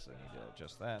 Yes, I need to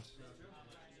adjust that.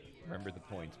 Remember the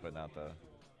points, but not the turn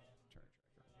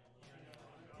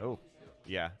tracker. Oh,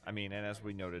 yeah. I mean, and as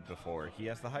we noted before, he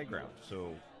has the high ground.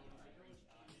 So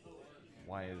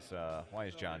why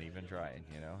is John even trying?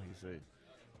 You know, he's a.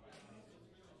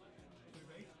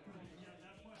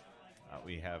 Oh,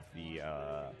 we have the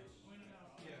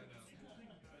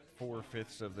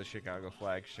 4/5 of the Chicago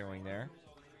flag showing there.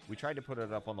 We tried to put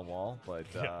it up on the wall, but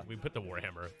we put the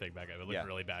Warhammer thing back up. It looked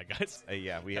really bad, guys. We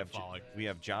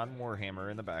have John Warhammer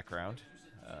in the background.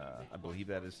 I believe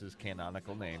that is his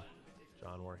canonical name.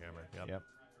 John Warhammer. Yep.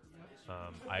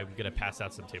 I'm gonna pass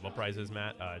out some table prizes,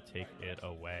 Matt. Take it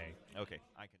away. Okay,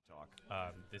 I can talk.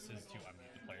 This is to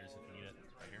unmute the players if you need it.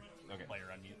 Right here. Okay. Player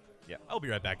unmute. Yeah. I'll be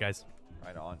right back, guys.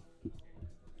 Right on.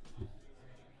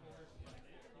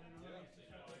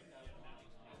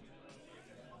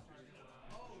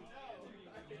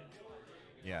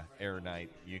 Yeah, Air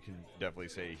Knight. You can definitely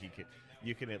say he can.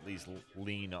 You can at least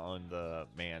lean on the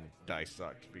man die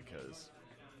sucked because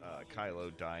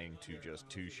Kylo dying to just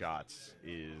 2 shots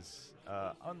is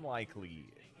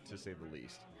unlikely, to say the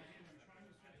least.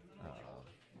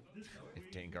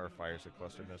 If Dengar fires a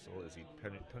cluster missile, is he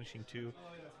punishing 2?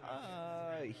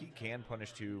 He can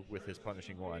punish 2 with his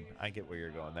punishing 1. I get where you're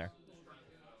going there.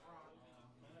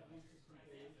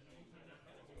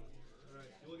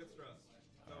 You'll get stressed.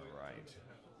 All right.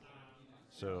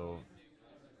 So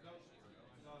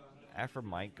Afra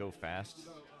might go fast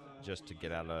just to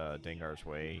get out of Dengar's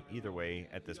way. Either way,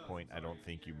 at this point, I don't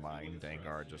think you mind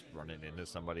Dengar just running into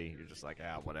somebody. You're just like,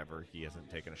 whatever. He hasn't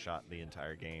taken a shot the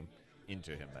entire game.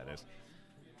 Into him, that is.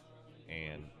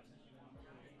 And,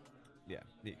 yeah,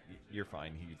 you're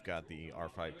fine. You've got the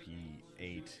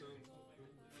R5P8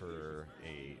 for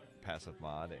a passive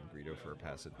mod and Greedo for a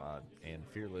passive mod. And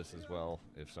Fearless as well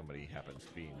if somebody happens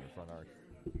to be in your front arc.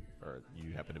 Or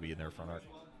you happen to be in their front arc.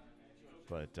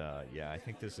 But, I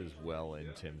think this is well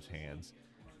in Tim's hands.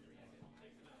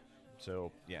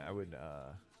 So, yeah, I would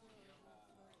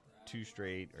 2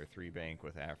 straight or 3 bank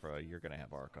with Afra. You're going to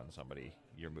have arc on somebody.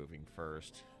 You're moving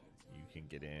first. You can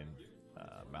get in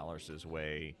Malor's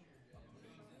way,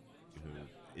 who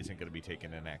isn't going to be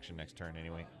taking an action next turn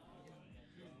anyway.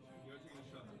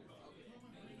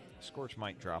 Scorch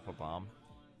might drop a bomb.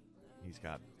 He's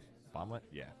got bomblet?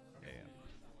 Yeah.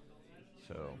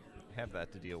 So, have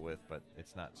that to deal with, but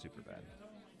it's not super bad.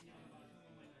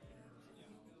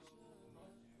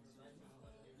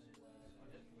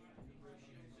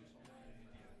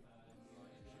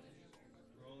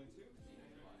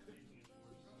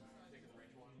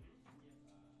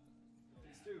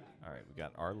 All right, we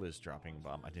got Arliz dropping a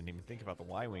bomb. I didn't even think about the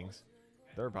Y-Wings.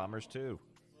 They're bombers, too.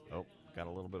 Oh, got a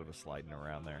little bit of a sliding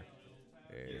around there.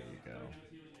 There you go.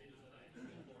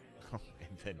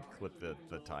 And then clip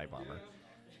the TIE bomber.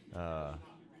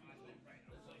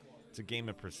 It's a game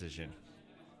of precision.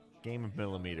 Game of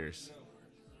millimeters.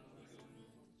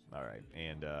 All right,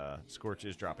 and Scorch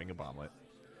is dropping a bomblet.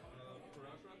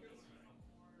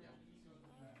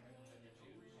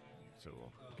 So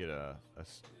we'll get a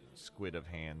squid of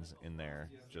hands in there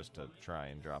just to try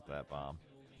and drop that bomb.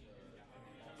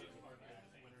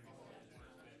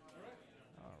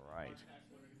 All right.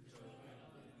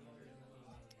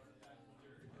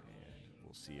 And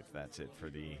we'll see if that's it for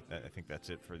the... I think that's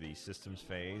it for the systems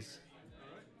phase.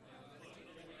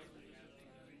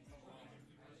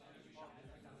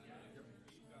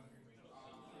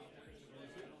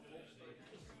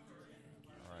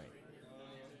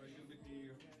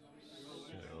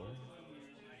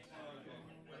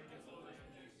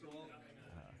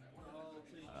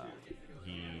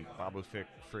 Babu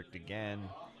fricked again,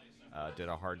 did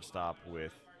a hard stop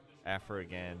with Afra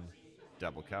again,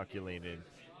 double calculated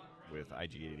with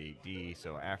IG-88D,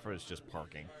 so Afra is just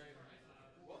parking.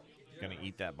 Gonna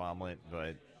eat that bomblet,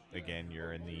 but again,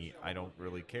 you're in the I don't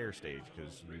really care stage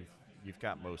because you've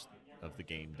got most of the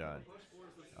game done.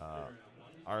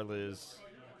 Arliz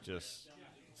just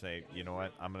say, you know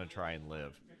what, I'm gonna try and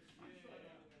live.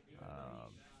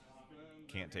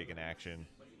 Can't take an action,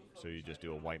 so you just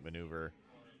do a white maneuver.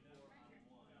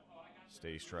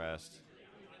 Stay stressed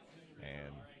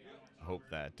and hope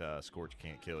that Scorch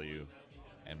can't kill you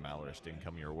and Malorus didn't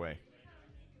come your way.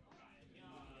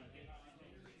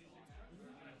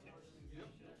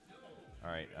 All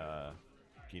right,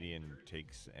 Gideon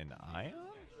takes an ion?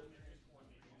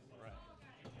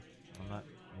 I'm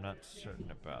not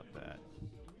certain about that.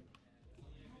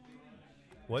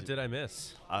 What did I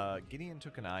miss? Gideon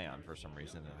took an ion for some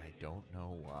reason, and I don't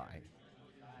know why.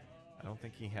 I don't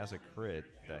think he has a crit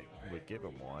that would give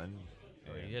him one.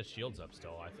 He has shields up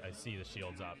still. I see the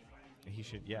shields up. He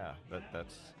should, yeah.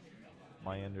 That's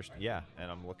my understanding. Yeah, and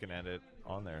I'm looking at it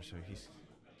on there. So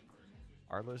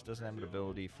Arliz doesn't have an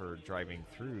ability for driving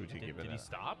through to give it. Did he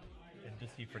stop? And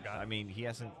just he forgot. I mean, he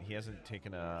hasn't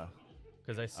taken a.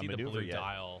 Because I see the blue yet.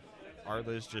 dial.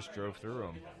 Arliz just drove through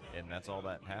him, and that's all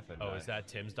that happened. Oh, is that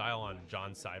Tim's dial on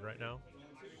John's side right now?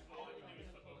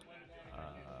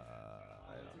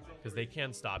 Because they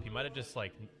can stop. He might have just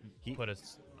like put a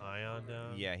ion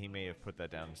down. Yeah, he may have put that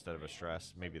down instead of a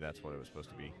stress. Maybe that's what it was supposed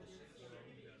to be.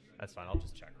 That's fine. I'll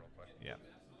just check real quick. Yeah.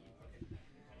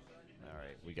 All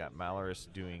right, we got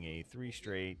Malorus doing a 3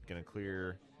 straight, gonna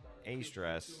clear a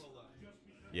stress.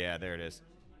 Yeah, there it is.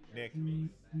 Nick.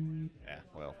 Yeah,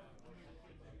 well,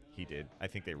 he did. I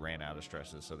think they ran out of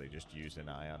stresses, so they just used an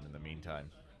ion in the meantime.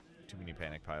 Too many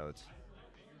panic pilots.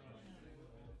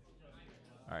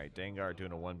 All right, Dengar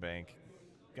doing a 1 bank.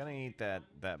 Gonna eat that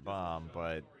bomb,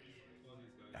 but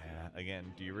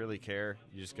again, do you really care?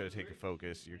 You just gotta take a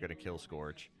focus. You're gonna kill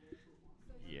Scorch.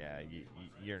 Yeah,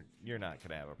 you're not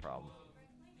gonna have a problem.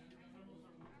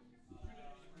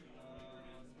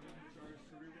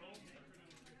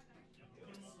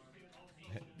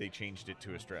 They changed it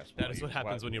to a stress. That is what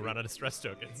happens when you run out of stress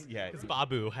tokens. Yeah, because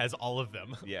Babu has all of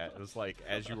them. Yeah, it was like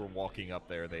as you were walking up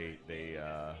there, they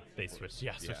switched.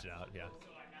 Yeah, switched it out. Yeah.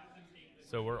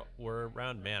 So we're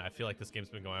around. Man, I feel like this game's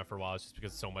been going on for a while. It's just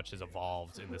because so much has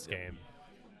evolved in this game.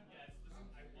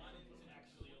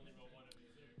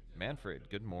 Manfred,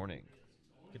 good morning.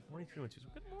 Good morning,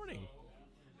 312. Good morning.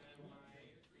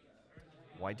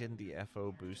 Why didn't the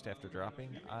FO boost after dropping?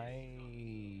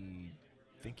 I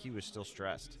think he was still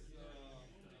stressed.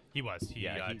 He was. He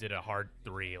did a hard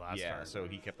 3 last turn. Yeah, so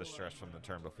he kept the stress from the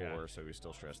turn before, so he's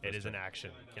still stressed. It is an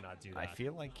action. Cannot do that. I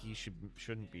feel like he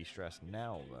shouldn't be stressed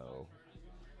now, though.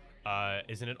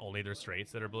 Isn't it only their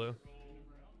straights that are blue?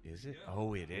 Is it?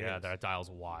 Oh, it is. Yeah, that dial's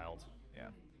wild. Yeah.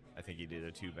 I think he did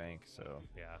a 2 bank, so.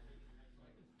 Yeah.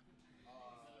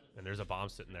 And there's a bomb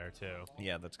sitting there, too.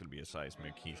 Yeah, that's going to be a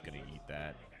seismic. He's going to eat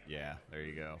that. Yeah, there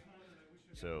you go.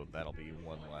 So that'll be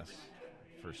 1 less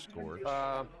for Scorch.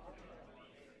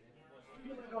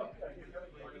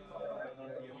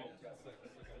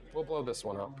 We'll blow this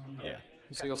one up. Yeah.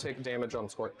 So you'll take damage on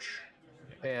Scorch,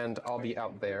 and I'll be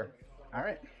out there. All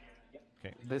right.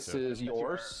 Okay. This is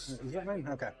yours. Is that mine?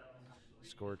 Okay.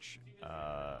 Scorch,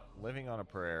 living on a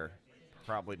prayer,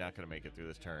 probably not going to make it through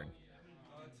this turn.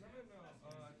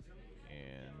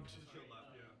 And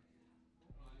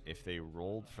if they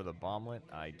rolled for the bomblet,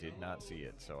 I did not see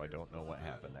it, so I don't know what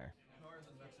happened there.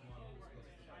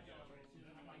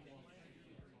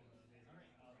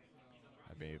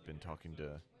 I may have been talking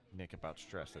to Nick about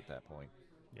stress at that point.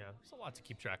 Yeah, there's a lot to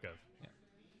keep track of.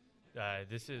 Yeah.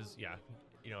 This is,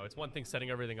 it's one thing setting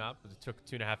everything up. It took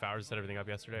 2.5 hours to set everything up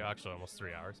yesterday. Actually, almost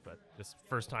 3 hours. But this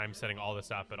first time setting all this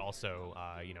up, but also,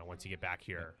 once you get back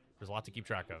here, there's a lot to keep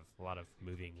track of. A lot of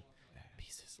moving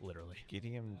pieces, literally.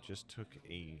 Gideon just took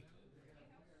a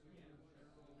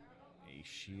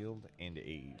shield and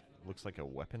looks like a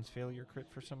weapons failure crit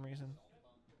for some reason.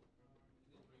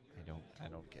 I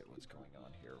don't get what's going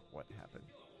on here. What happened?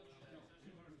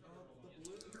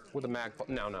 With a mag.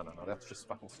 No. That's just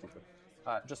fucking stupid.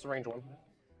 Just a range 1.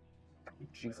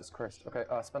 Jesus Christ. Okay,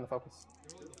 spend the focus.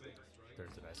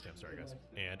 There's the dice cam. Sorry, guys.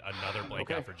 And another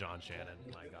blank out for John Shannon.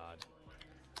 My God.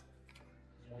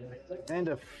 And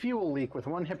a fuel leak with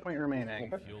 1 hit point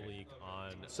remaining. Fuel leak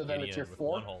on So then it's your with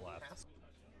 4. 1 hole left.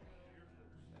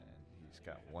 And he's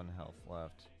got 1 health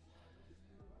left.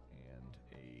 And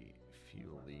a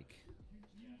fuel leak.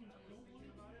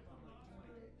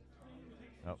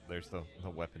 Oh, there's the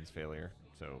weapons failure.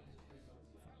 So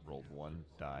rolled 1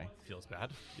 die. Feels bad.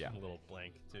 Yeah. A little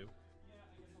blank, too.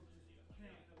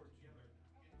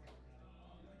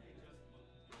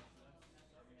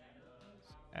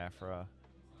 Afra.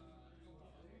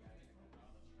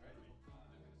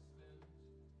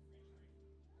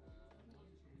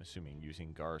 I'm assuming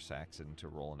using Gar Saxon to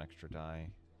roll an extra die.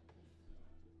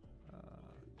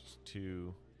 Just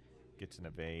 2. Gets an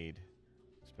evade.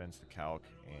 Spends the calc,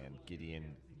 and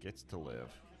Gideon gets to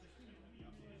live.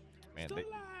 Man,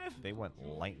 they went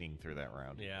lightning through that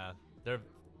round. Yeah,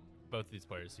 both of these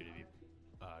players seem to be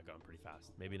going pretty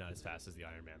fast. Maybe not as fast as the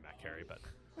Iron Man Matt Carey, but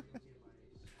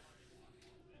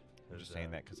I'm just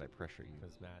saying that because I pressure you.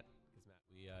 Because Matt,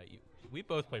 we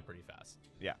both play pretty fast.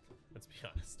 Yeah, let's be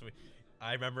honest.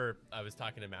 I remember I was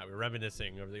talking to Matt. We were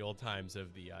reminiscing over the old times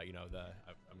of the I'm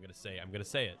gonna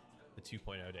say it. The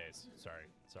 2.0 days. Sorry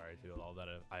to all that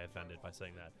I offended by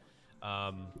saying that.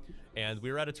 And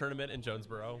we were at a tournament in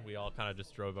Jonesboro. We all kind of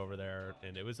just drove over there,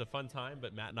 and it was a fun time.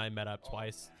 But Matt and I met up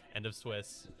twice. End of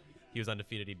Swiss. He was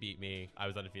undefeated. He beat me. I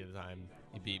was undefeated at the time.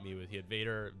 He beat me he had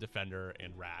Vader, Defender,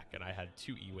 and Rack, and I had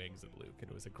 2 E-Wings and Luke, and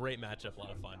it was a great matchup, a lot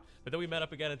of fun. But then we met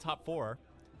up again in top 4,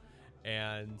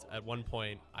 and at one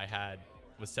point I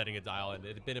was setting a dial, and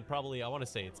it had been probably, I want to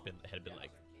say it had been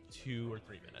like 2 or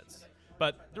 3 minutes.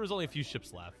 But there was only a few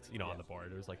ships left, on the board.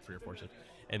 There was like 3 or 4 ships.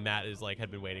 And Matt had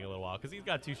been waiting a little while because he's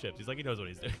got 2 ships. He's like, he knows what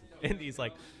he's doing. And he's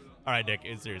like, all right, Nick,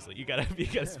 seriously, you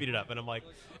gotta speed it up. And I'm like,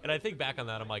 and I think back on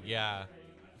that, I'm like, yeah,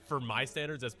 for my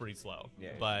standards, that's pretty slow. Yeah.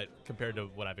 But compared to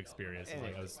what I've experienced,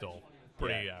 like, I was still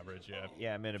pretty average. Yeah.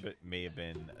 Yeah, I mean, it may have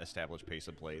been established pace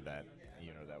of play that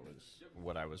that was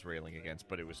what I was railing against,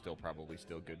 but it was probably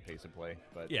still good pace of play.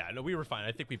 But yeah, no, we were fine.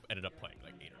 I think we ended up playing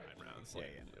like 8 or 9 rounds. Like,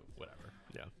 whatever.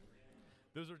 Yeah.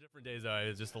 Those were different days, though. It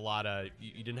was just a lot of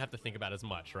you didn't have to think about as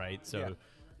much, right? So,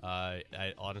 I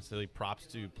honestly props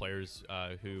to players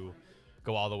who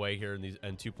go all the way here in these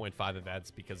 2.5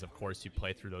 events because, of course, you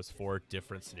play through those 4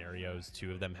 different scenarios.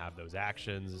 2 of them have those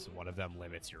actions. One of them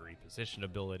limits your reposition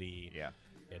ability. Yeah.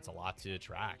 It's a lot to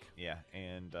track. Yeah,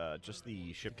 and just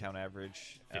the ship count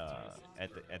average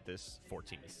at this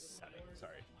 14 is 7.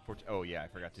 Sorry. 14, oh yeah, I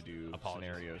forgot to do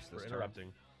scenarios this turn.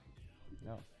 Interrupting.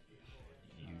 No,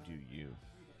 you do you.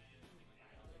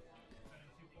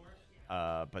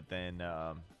 But then,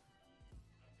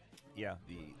 yeah,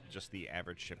 the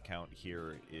average ship count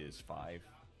here is 5.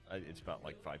 It's about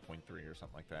like 5.3 or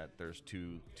something like that. There's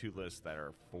two lists that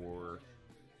are 4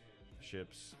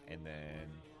 ships, and then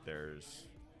there's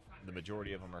the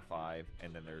majority of them are 5,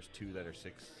 and then there's 2 that are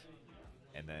 6,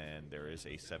 and then there is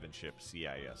a 7-ship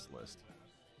CIS list.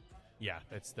 Yeah,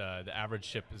 it's the average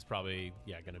ship is probably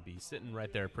going to be sitting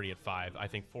right there, pretty at 5. I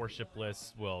think 4-ship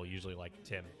lists will usually, like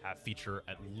Tim, feature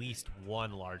at least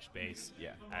 1 large base.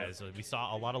 Yeah, as we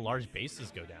saw a lot of large bases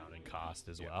go down in cost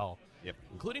as well. Yep,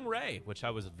 including Ray, which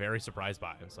I was very surprised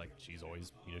by. It's like she's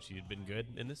always, she had been good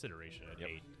in this iteration at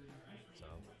 8. So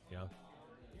yeah.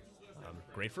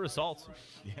 Great for assault.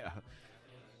 Yeah.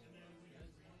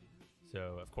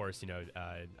 So of course,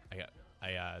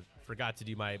 I forgot to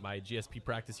do my GSP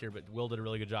practice here, but Will did a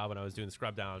really good job when I was doing the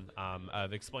scrub down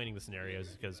of explaining the scenarios,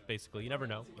 because basically you never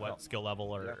know what skill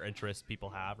level or interest people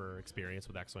have or experience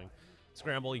with X-Wing.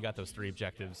 Scramble, you got those 3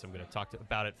 objectives. I'm going to talk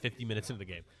about it 50 minutes into the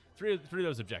game. Three of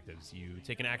those objectives. You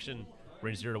take an action,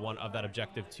 range 0 to 1 of that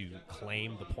objective to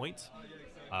claim the point,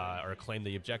 or claim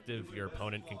the objective. Your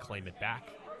opponent can claim it back.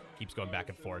 Keeps going back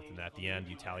and forth, and at the end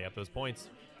you tally up those points.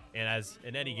 And as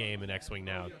in any game in X-Wing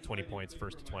now, 20 points,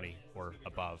 first to 20 or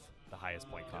above, the highest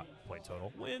point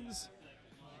total wins.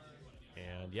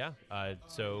 And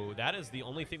so that is the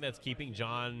only thing that's keeping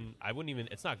John.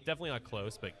 It's definitely not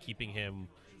close, but keeping him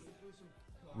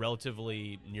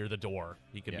relatively near the door.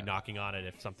 He could be knocking on it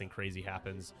if something crazy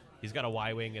happens. He's got a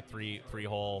Y-wing at 3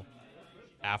 hole.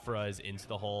 Afra is into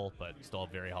the hole, but still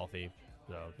very healthy.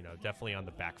 So definitely on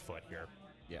the back foot here.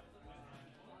 Yeah.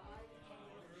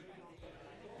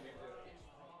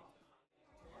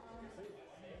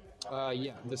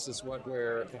 This is what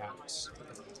we're at.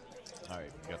 All right,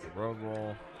 you got the road roll.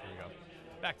 There you go.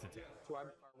 Back to 2. 1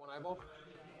 eyeball.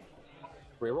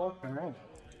 Reroll. All right.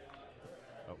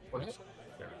 Oh, 1 hit.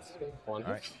 There it is. 1 hit.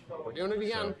 All right. We're doing it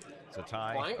again. So it's a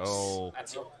tie. Blanks. Oh,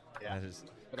 That's it. that is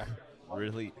Okay.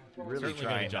 really Certainly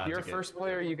trying. John You're to get- first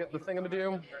player. You get the thing to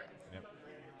do. Yep.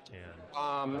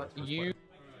 And You.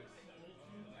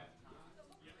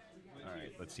 All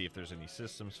right, let's see if there's any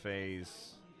systems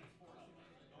phase.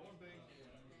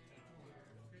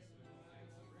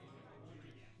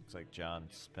 Looks like John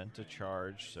spent a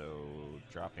charge, so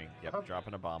dropping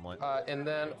a bomblet. And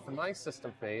then for my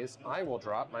system phase, I will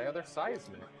drop my other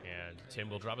seismic. and Tim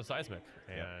will drop a seismic,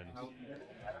 and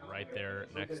right there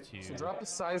next to So drop a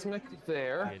seismic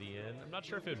there. Gideon. I'm not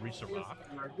sure if it would reach the rock.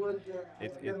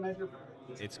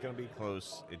 It's going to be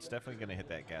close. It's definitely going to hit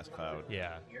that gas cloud.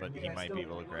 Yeah. But he might be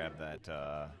able to grab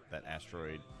that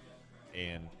asteroid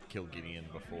and kill Gideon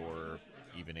before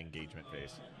even engagement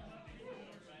phase.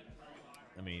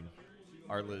 I mean,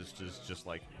 our list is just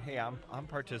like, hey, I'm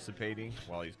participating,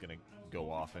 while he's going to go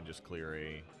off and just clear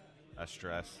a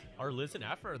stress. Our Liz and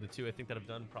Afra are the 2 I think that have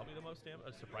done probably the most damage,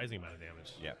 a surprising amount of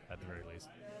damage. Yeah. At the very least.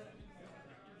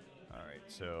 All right,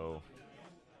 so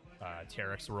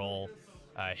Tarek's roll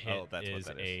hit that's what is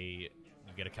that is. you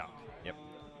get a calc. Yep.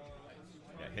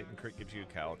 Yeah, hit and crit gives you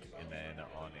a calc, and then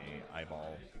on a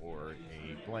eyeball or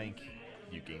a blank,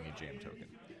 you gain a jam token.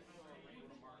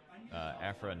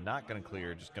 Afra not going to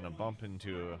clear, just going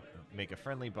to make a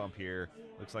friendly bump here.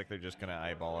 Looks like they're just going to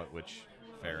eyeball it, which,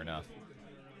 fair enough.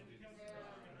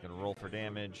 Going to roll for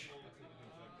damage.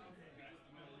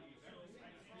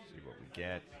 See what we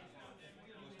get.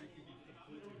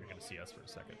 You're going to see us for a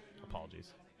second.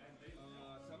 Apologies.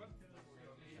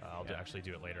 I'll actually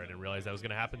do it later. I didn't realize that was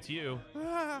going to happen to you.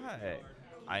 Hey.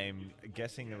 I'm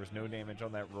guessing there was no damage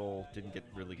on that roll. Didn't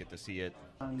really get to see it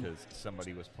because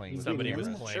somebody was playing. Somebody was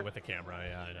playing with the camera.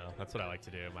 Yeah, I know. That's what I like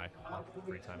to do in my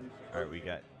free time. All right, we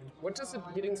got. What does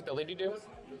Gideon's ability do?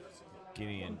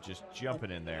 Gideon just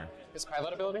jumping in there. His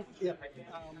pilot ability? Yep.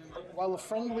 While a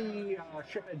friendly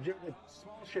ship at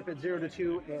small ship at 0 to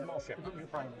 2 and small ship.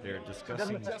 They're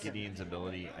discussing Gideon's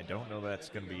ability. I don't know that's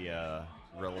going to be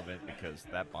relevant because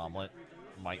that bomblet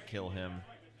might kill him.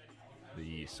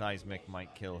 The seismic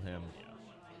might kill him.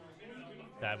 Yeah.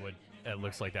 That would. It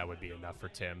looks like that would be enough for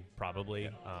Tim, probably.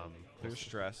 There's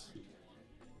stress.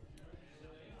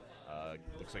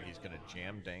 Looks like he's going to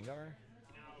jam Dengar.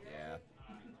 Yeah.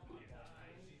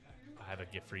 I have a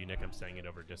gift for you, Nick. I'm sending it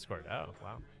over Discord. Oh,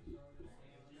 wow.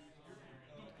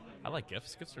 I like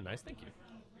gifts. Gifts are nice. Thank you.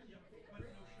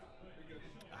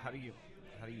 How do you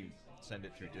send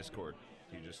it through Discord?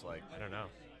 Do you just like, I don't know.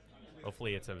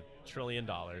 Hopefully it's $1 trillion.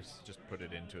 Just put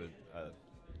it into a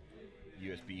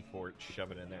USB port,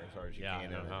 shove it in there as hard as you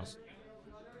can, and just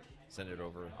send it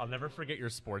over. I'll never forget your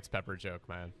sports pepper joke,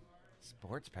 man.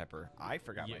 Sports pepper. I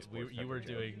forgot my sports pepper. We were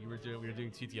doing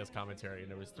TTS commentary,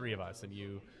 and there was 3 of us, and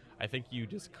I think you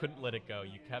just couldn't let it go.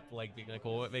 You kept like being like,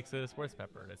 well, what makes it a sports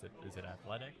pepper? Is it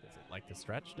athletic? Is it like to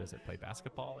stretch? Does it play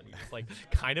basketball? And you just like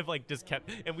kind of like just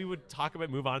kept, and we would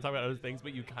move on and talk about other things,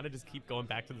 but you kind of just keep going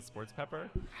back to the sports pepper.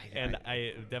 And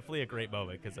I definitely a great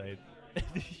moment because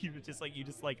you just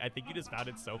like I think you just found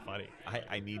it so funny.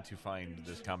 I need to find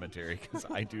this commentary because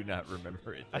I do not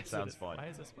remember it. It sounds fun. Why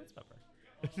is it sports pepper?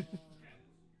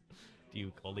 Do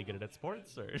you only get it at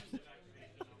sports or?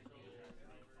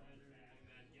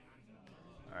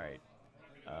 All right.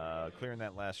 Clearing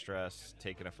that last stress,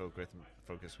 taking a focus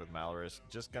with Malorus.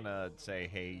 Just gonna say,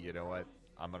 hey, you know what?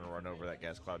 I'm gonna run over that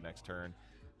gas cloud next turn.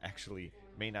 Actually,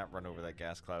 may not run over that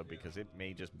gas cloud because it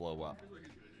may just blow up.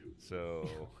 So.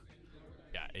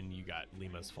 Yeah, and you got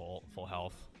Lima's full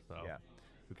health. So yeah.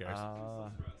 Who cares?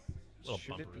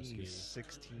 Should it be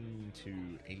 16 to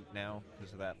 8 now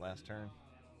because of that last turn?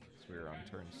 So we're on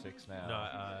turn 6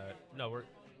 now. No,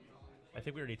 I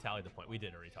think we already tallied the point. We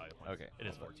did already tally the point. Okay. It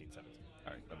is 14-17.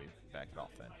 All right, let me back it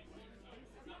off then.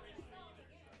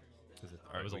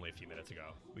 It was only a few minutes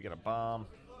ago. We got a bomb.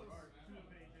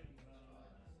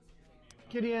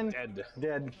 Gideon.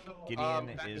 Dead. Gideon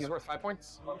is worth 5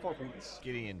 points? 4 points.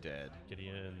 Gideon dead.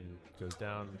 Gideon goes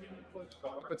down.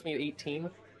 Puts me at 18.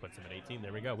 Puts him at 18.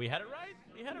 There we go. We had it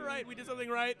right. We did something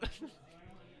right.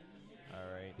 All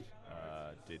right.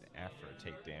 Did Afra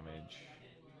take damage?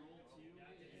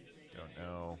 Don't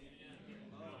know.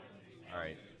 All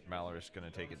right. Malorus going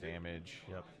to take a damage.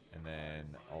 Yep. And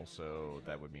then also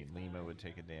that would mean Lima would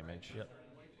take a damage. Yep.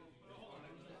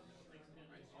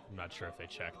 I'm not sure if they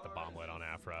checked the bomblet on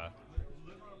Afra.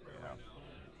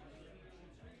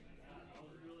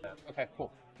 Yeah. Okay,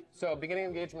 cool. So beginning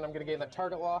engagement, I'm going to gain that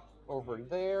target lock over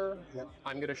there. Yep.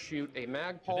 I'm going to shoot a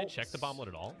mag pulse. Did they check the bomblet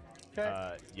at all?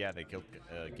 Okay. Yeah, they killed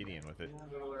Gideon with it.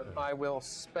 I will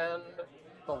spend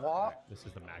the lock. This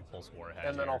is the mag pulse warhead.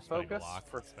 And then I'll focus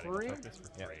for 3.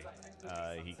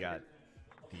 He got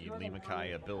the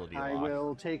Limakai ability I lock.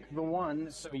 will take the 1.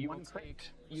 So you will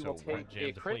take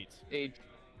a crit.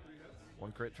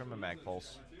 One crit from a mag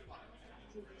pulse.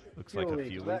 Looks like a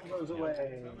few. That goes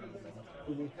away.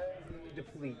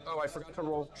 Deplete. Oh, I forgot to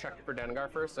roll check for Dengar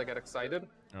first. I get excited.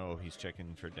 Oh, he's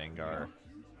checking for Dengar.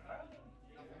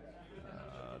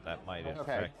 That might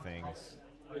affect things.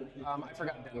 I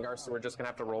forgot Dengar, so we're just gonna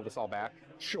have to roll this all back.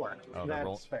 Sure. Oh,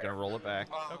 that's fair. Gonna roll it back.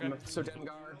 Okay. So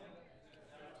Dengar.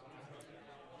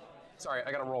 Sorry,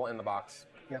 I gotta roll it in the box.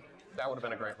 Yep. That would have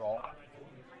been a great roll.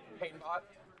 Painbot.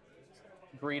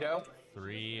 Greedo.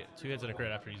 2 hits and a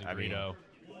crit after using Greedo.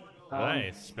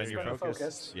 Nice. Spend your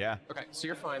focus. Yeah. Okay, so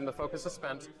you're fine. The focus is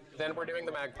spent. Then we're doing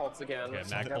the mag pulse again. Okay,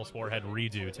 mag pulse warhead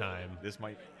redo time. This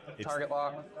might target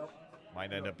lock.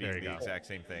 Might end up being the exact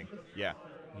same thing. Yeah.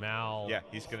 Mal. Yeah,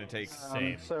 he's gonna take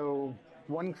same. So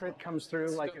 1 crit comes through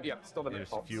still the mag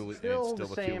pulse. Still the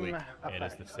same effect. It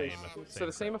is the same. So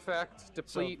the same effect,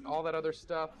 deplete, all that other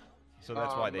stuff. So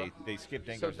that's why they skipped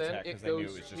Dengar's attack because they knew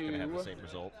it was just gonna have the same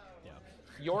result. Yeah.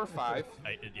 Your 5.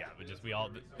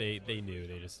 They knew.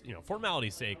 They just,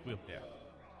 formality's sake. Do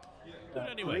it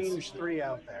anyways. Range 3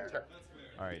 out there. Sure.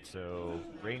 All right, so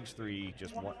range 3,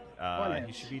 just one.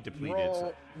 He should be depleted.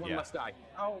 Roll, one must die.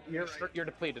 Oh, you're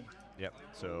depleted. Yep.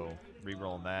 So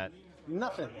re-rolling that.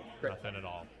 Nothing. Nothing at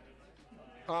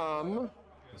all.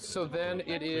 So then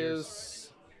it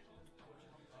is.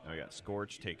 Now we got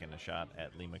Scorch taking a shot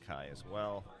at Limakai as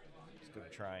well. Just gonna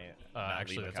try it.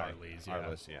 Actually, Limakai, that's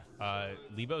Arli's. Yeah.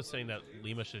 Lebo's saying that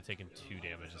Lima should have taken 2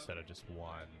 damage instead of just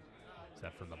 1. Is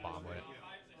that from the bomblet?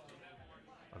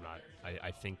 I'm not.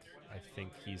 I think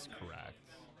he's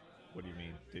correct. What do you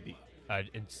mean? Did he?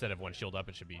 Instead of 1 shield up,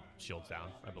 it should be shields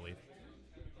down, I believe.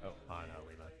 Oh, no,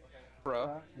 Lima.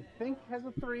 Bro. I think has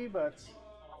a 3, but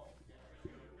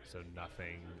so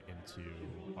nothing into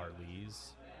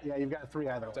Arlee's. Yeah, you've got 3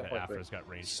 either way. And Afra's got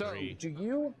range So 3. do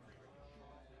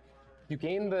you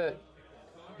gain the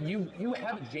you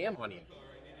have a jam on you.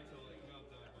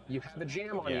 You have a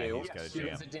jam on Yeah, you he's got a because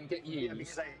jam. it didn't get used. Yeah,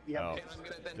 because Oh. And I'm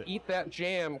gonna then eat that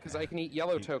jam because I can eat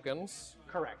yellow tokens.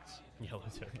 correct. Yellow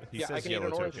token. He Yeah, I says can eat an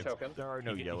yellow orange tokens. token. There are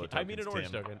no yellow tokens. I mean an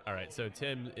orange Tim, token. All right, so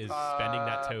Tim is spending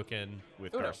that token.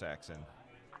 with Uno. Garsaxon.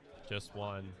 Just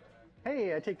one.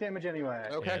 Hey, I take damage anyway.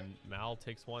 Okay. And Mal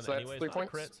takes one So that's anyway. 3 It's not a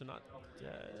points? crit, so not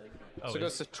dead. So Oh, it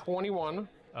goes to 21.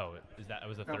 is that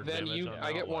was the third Then damage on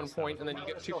I get Mal? 1 Yes, point, that and was then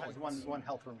you get 2 Still has points. one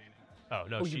health remaining. Oh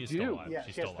no, Oh, you she's do? still alive. Yeah,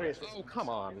 she's she has still 3 alive. Oh, come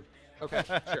on. Okay,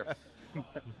 sure.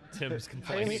 Tim's I mean,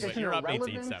 complaining, it's but an you're up 8 to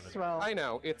eat irrelevance. 7. Well, I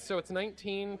know. It's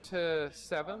 19 to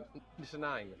 7 to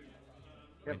 9.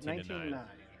 yep, 19 to 19-9.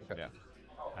 Okay. Yeah.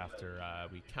 After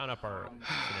we count up our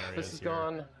scenarios This is here.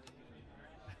 gone.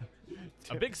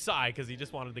 A big sigh because he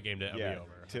just wanted the game to be Yeah,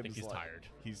 over. I think Tim's he's like- tired.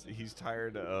 He's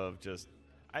tired of just.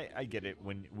 I get it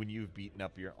when you've beaten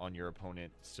up on your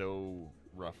opponent so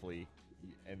roughly,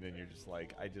 and then you're just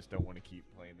like, I just don't want to keep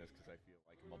playing this because I feel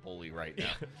like I'm a bully right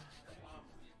now.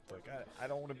 It's like I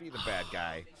don't want to be the bad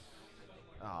guy.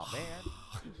 Oh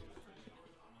man.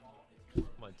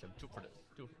 Come on, Tim. 2 for this.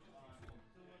 2.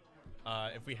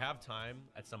 If we have time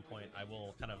at some point, I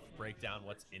will kind of break down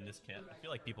what's in this kit. I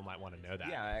feel like people might want to know that.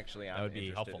 Yeah, actually, I'm that would be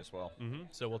interested helpful as well.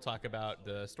 So we'll talk about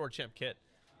the Store Champ kit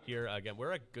here. Again,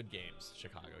 we're at Good Games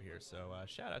Chicago here, so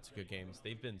shout out to Good Games.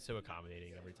 They've been so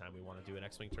accommodating every time we want to do an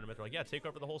X-Wing tournament. They're like, yeah, take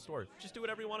over the whole store. Just do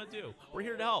whatever you want to do. We're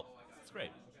here to help. It's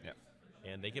great. Yeah.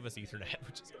 And they give us Ethernet,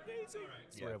 which is amazing.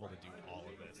 So Yeah. we're able to do all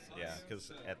of this. Yeah,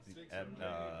 because at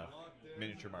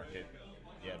Miniature Market,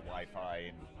 you had Wi-Fi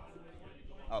and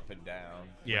up and down.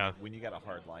 Yeah. When you got a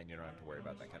hard line, you don't have to worry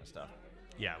about that kind of stuff.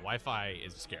 Yeah, Wi-Fi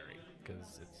is scary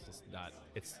because it's just not.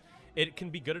 It can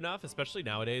be good enough, especially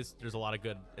nowadays. There's a lot of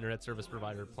good internet service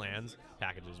provider plans,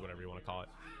 packages, whatever you want to call it,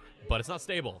 but it's not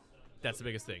stable. That's the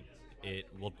biggest thing. It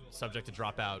will subject to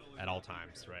dropout at all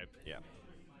times, right? Yeah.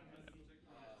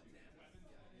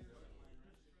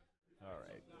 All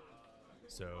right.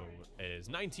 So it is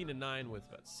 19 to 9 with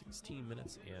about 16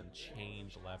 minutes and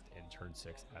change left in turn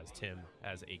 6 as Tim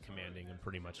has a commanding and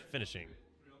pretty much finishing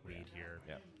lead here.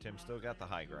 Yeah. Tim still got the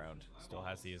high ground. Still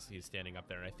has he's standing up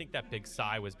there, and I think that big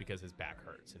sigh was because his back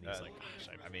hurts, and he's like,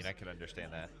 gosh, I mean, I can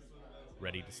understand that.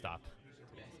 ready to stop.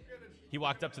 He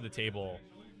walked up to the table,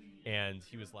 and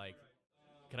he was like,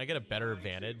 can I get a better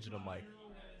advantage? And I'm like,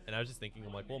 and I was just thinking,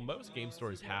 I'm like, well, most game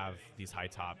stores have these high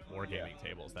top wargaming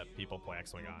tables that people play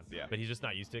X-Wing on. Yeah. But he's just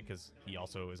not used to it because he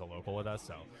also is a local with us,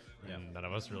 so none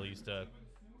of us really used to.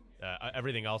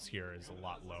 Everything else here is a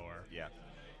lot lower. Yeah.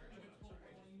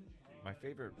 My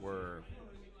favorite were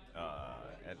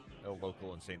at a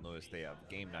local in St. Louis. They have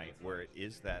game night where it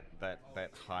is that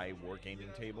high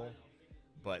wargaming table,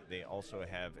 but they also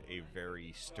have a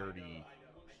very sturdy,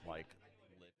 like,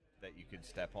 lip that you can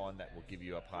step on that will give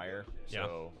you up higher. Yeah.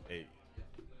 So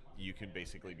you can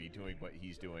basically be doing what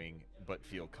he's doing, but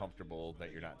feel comfortable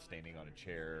that you're not standing on a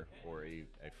chair or a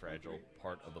fragile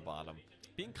part of the bottom.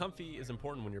 Being comfy is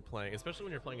important when you're playing, especially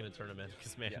when you're playing in a tournament.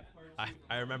 Because man,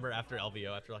 I remember after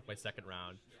LVO, after like my second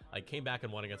round, I came back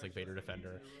and won against like Vader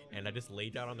Defender, and I just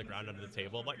laid down on the ground under the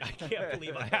table. I'm like, I can't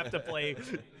believe I have to play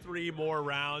 3 more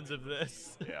rounds of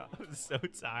this. Yeah. I'm so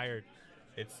tired.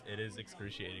 It is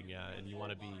excruciating, yeah. And you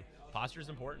want to be posture is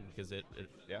important because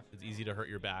it's easy to hurt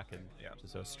your back, and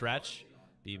so stretch,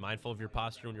 be mindful of your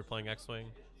posture when you're playing X-Wing,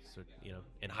 so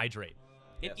and hydrate.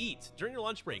 And eat during your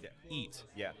lunch break. Eat.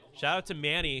 Yeah. Shout out to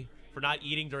Manny for not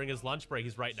eating during his lunch break.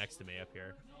 He's right next to me up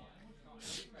here.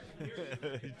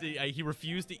 He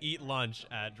refused to eat lunch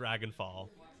at Dragonfall,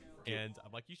 and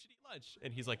I'm like, "You should eat lunch."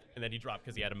 And he's like, and then he dropped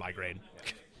because he had a migraine.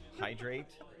 Hydrate.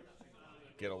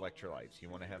 Get electrolytes. You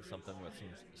want to have something with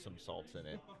some salts in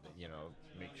it.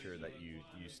 Make sure that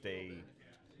you stay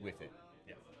with it.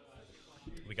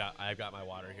 Yeah. I've got my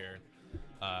water here.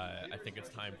 I think it's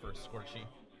time for Scorchy.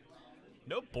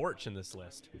 No Borch in this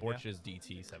list. Borch is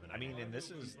DT7. I mean, and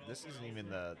this isn't even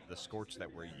the Scorch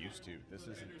that we're used to. This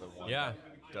isn't the one Yeah.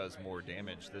 that does more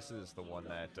damage. This is the one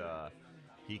that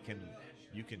you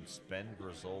can spend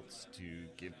results to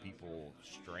give people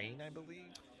strain, I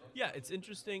believe. Yeah, it's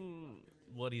interesting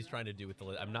what he's trying to do with the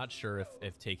list. I'm not sure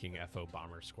if taking FO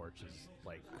Bomber Scorch is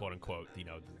like quote unquote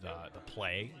the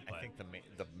play. I think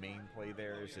the main play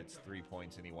there is it's 3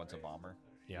 points and he wants a bomber.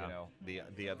 Yeah.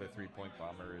 The other 3-point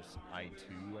bomber is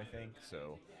I2, I think.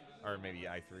 So, or maybe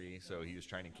I3. So he was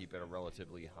trying to keep it a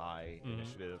relatively high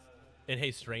initiative. And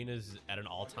hey, Strain is at an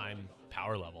all-time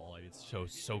power level. Like, it's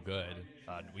so good.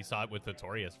 We saw it with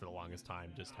Notorious for the longest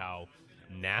time, just how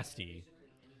nasty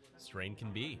strain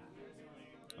can be.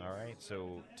 All right,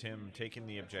 so Tim taking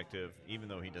the objective, even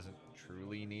though he doesn't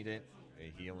truly need it.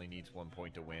 He only needs 1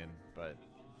 point to win, but...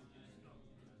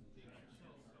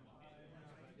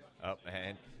 Oh,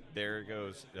 and there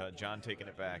goes John taking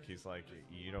it back. He's like,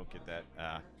 you don't get that.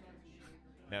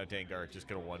 Now Dengar just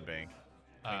got a 1 bank.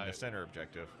 The center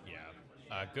objective.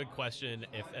 Yeah. Good question.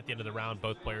 If at the end of the round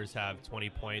both players have 20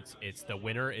 points, it's the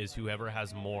winner is whoever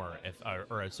has more.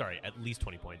 At least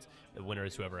 20 points. The winner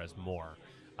is whoever has more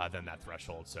than that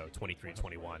threshold. So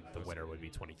 23-21, the winner would be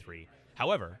 23.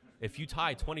 However, if you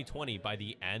tie 20-20 by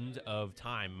the end of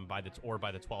time, by the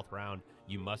 12th round,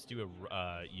 you must do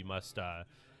a.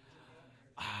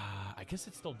 I guess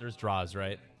it's still there's draws,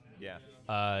 right? Yeah.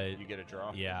 You get a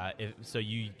draw. Yeah. So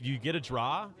you get a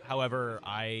draw. However,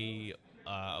 I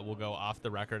will go off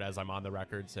the record as I'm on the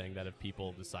record saying that if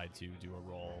people decide to do a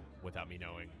roll without me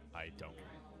knowing, I don't.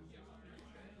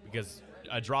 Because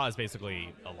a draw is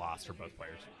basically a loss for both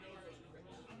players.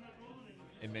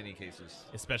 In many cases.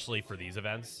 Especially for these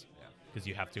events, because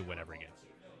you have to win every game.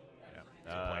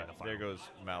 Yeah. There goes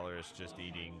Malorus just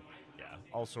eating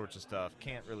all sorts of stuff.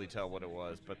 Can't really tell what it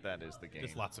was, but that is the game.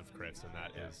 Just lots of crits, and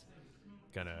that is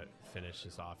going to finish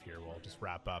this off here. We'll just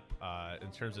wrap up.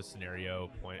 In terms of scenario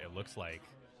point, it looks like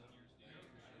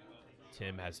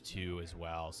Tim has 2 as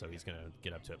well, so he's going to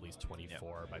get up to at least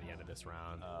 24 by the end of this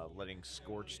round. Letting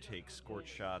Scorch take Scorch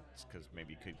shots, because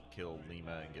maybe could kill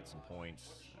Lima and get some points.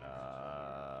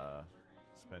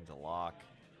 Spends a lock.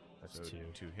 That's so 2.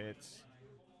 2 hits.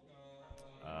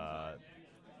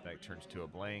 That turns to a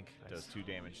blank. Nice. Does 2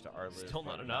 damage to Arliss. Still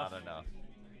not enough. Not enough.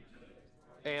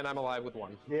 And I'm alive with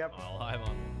 1. Yep. Alive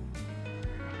on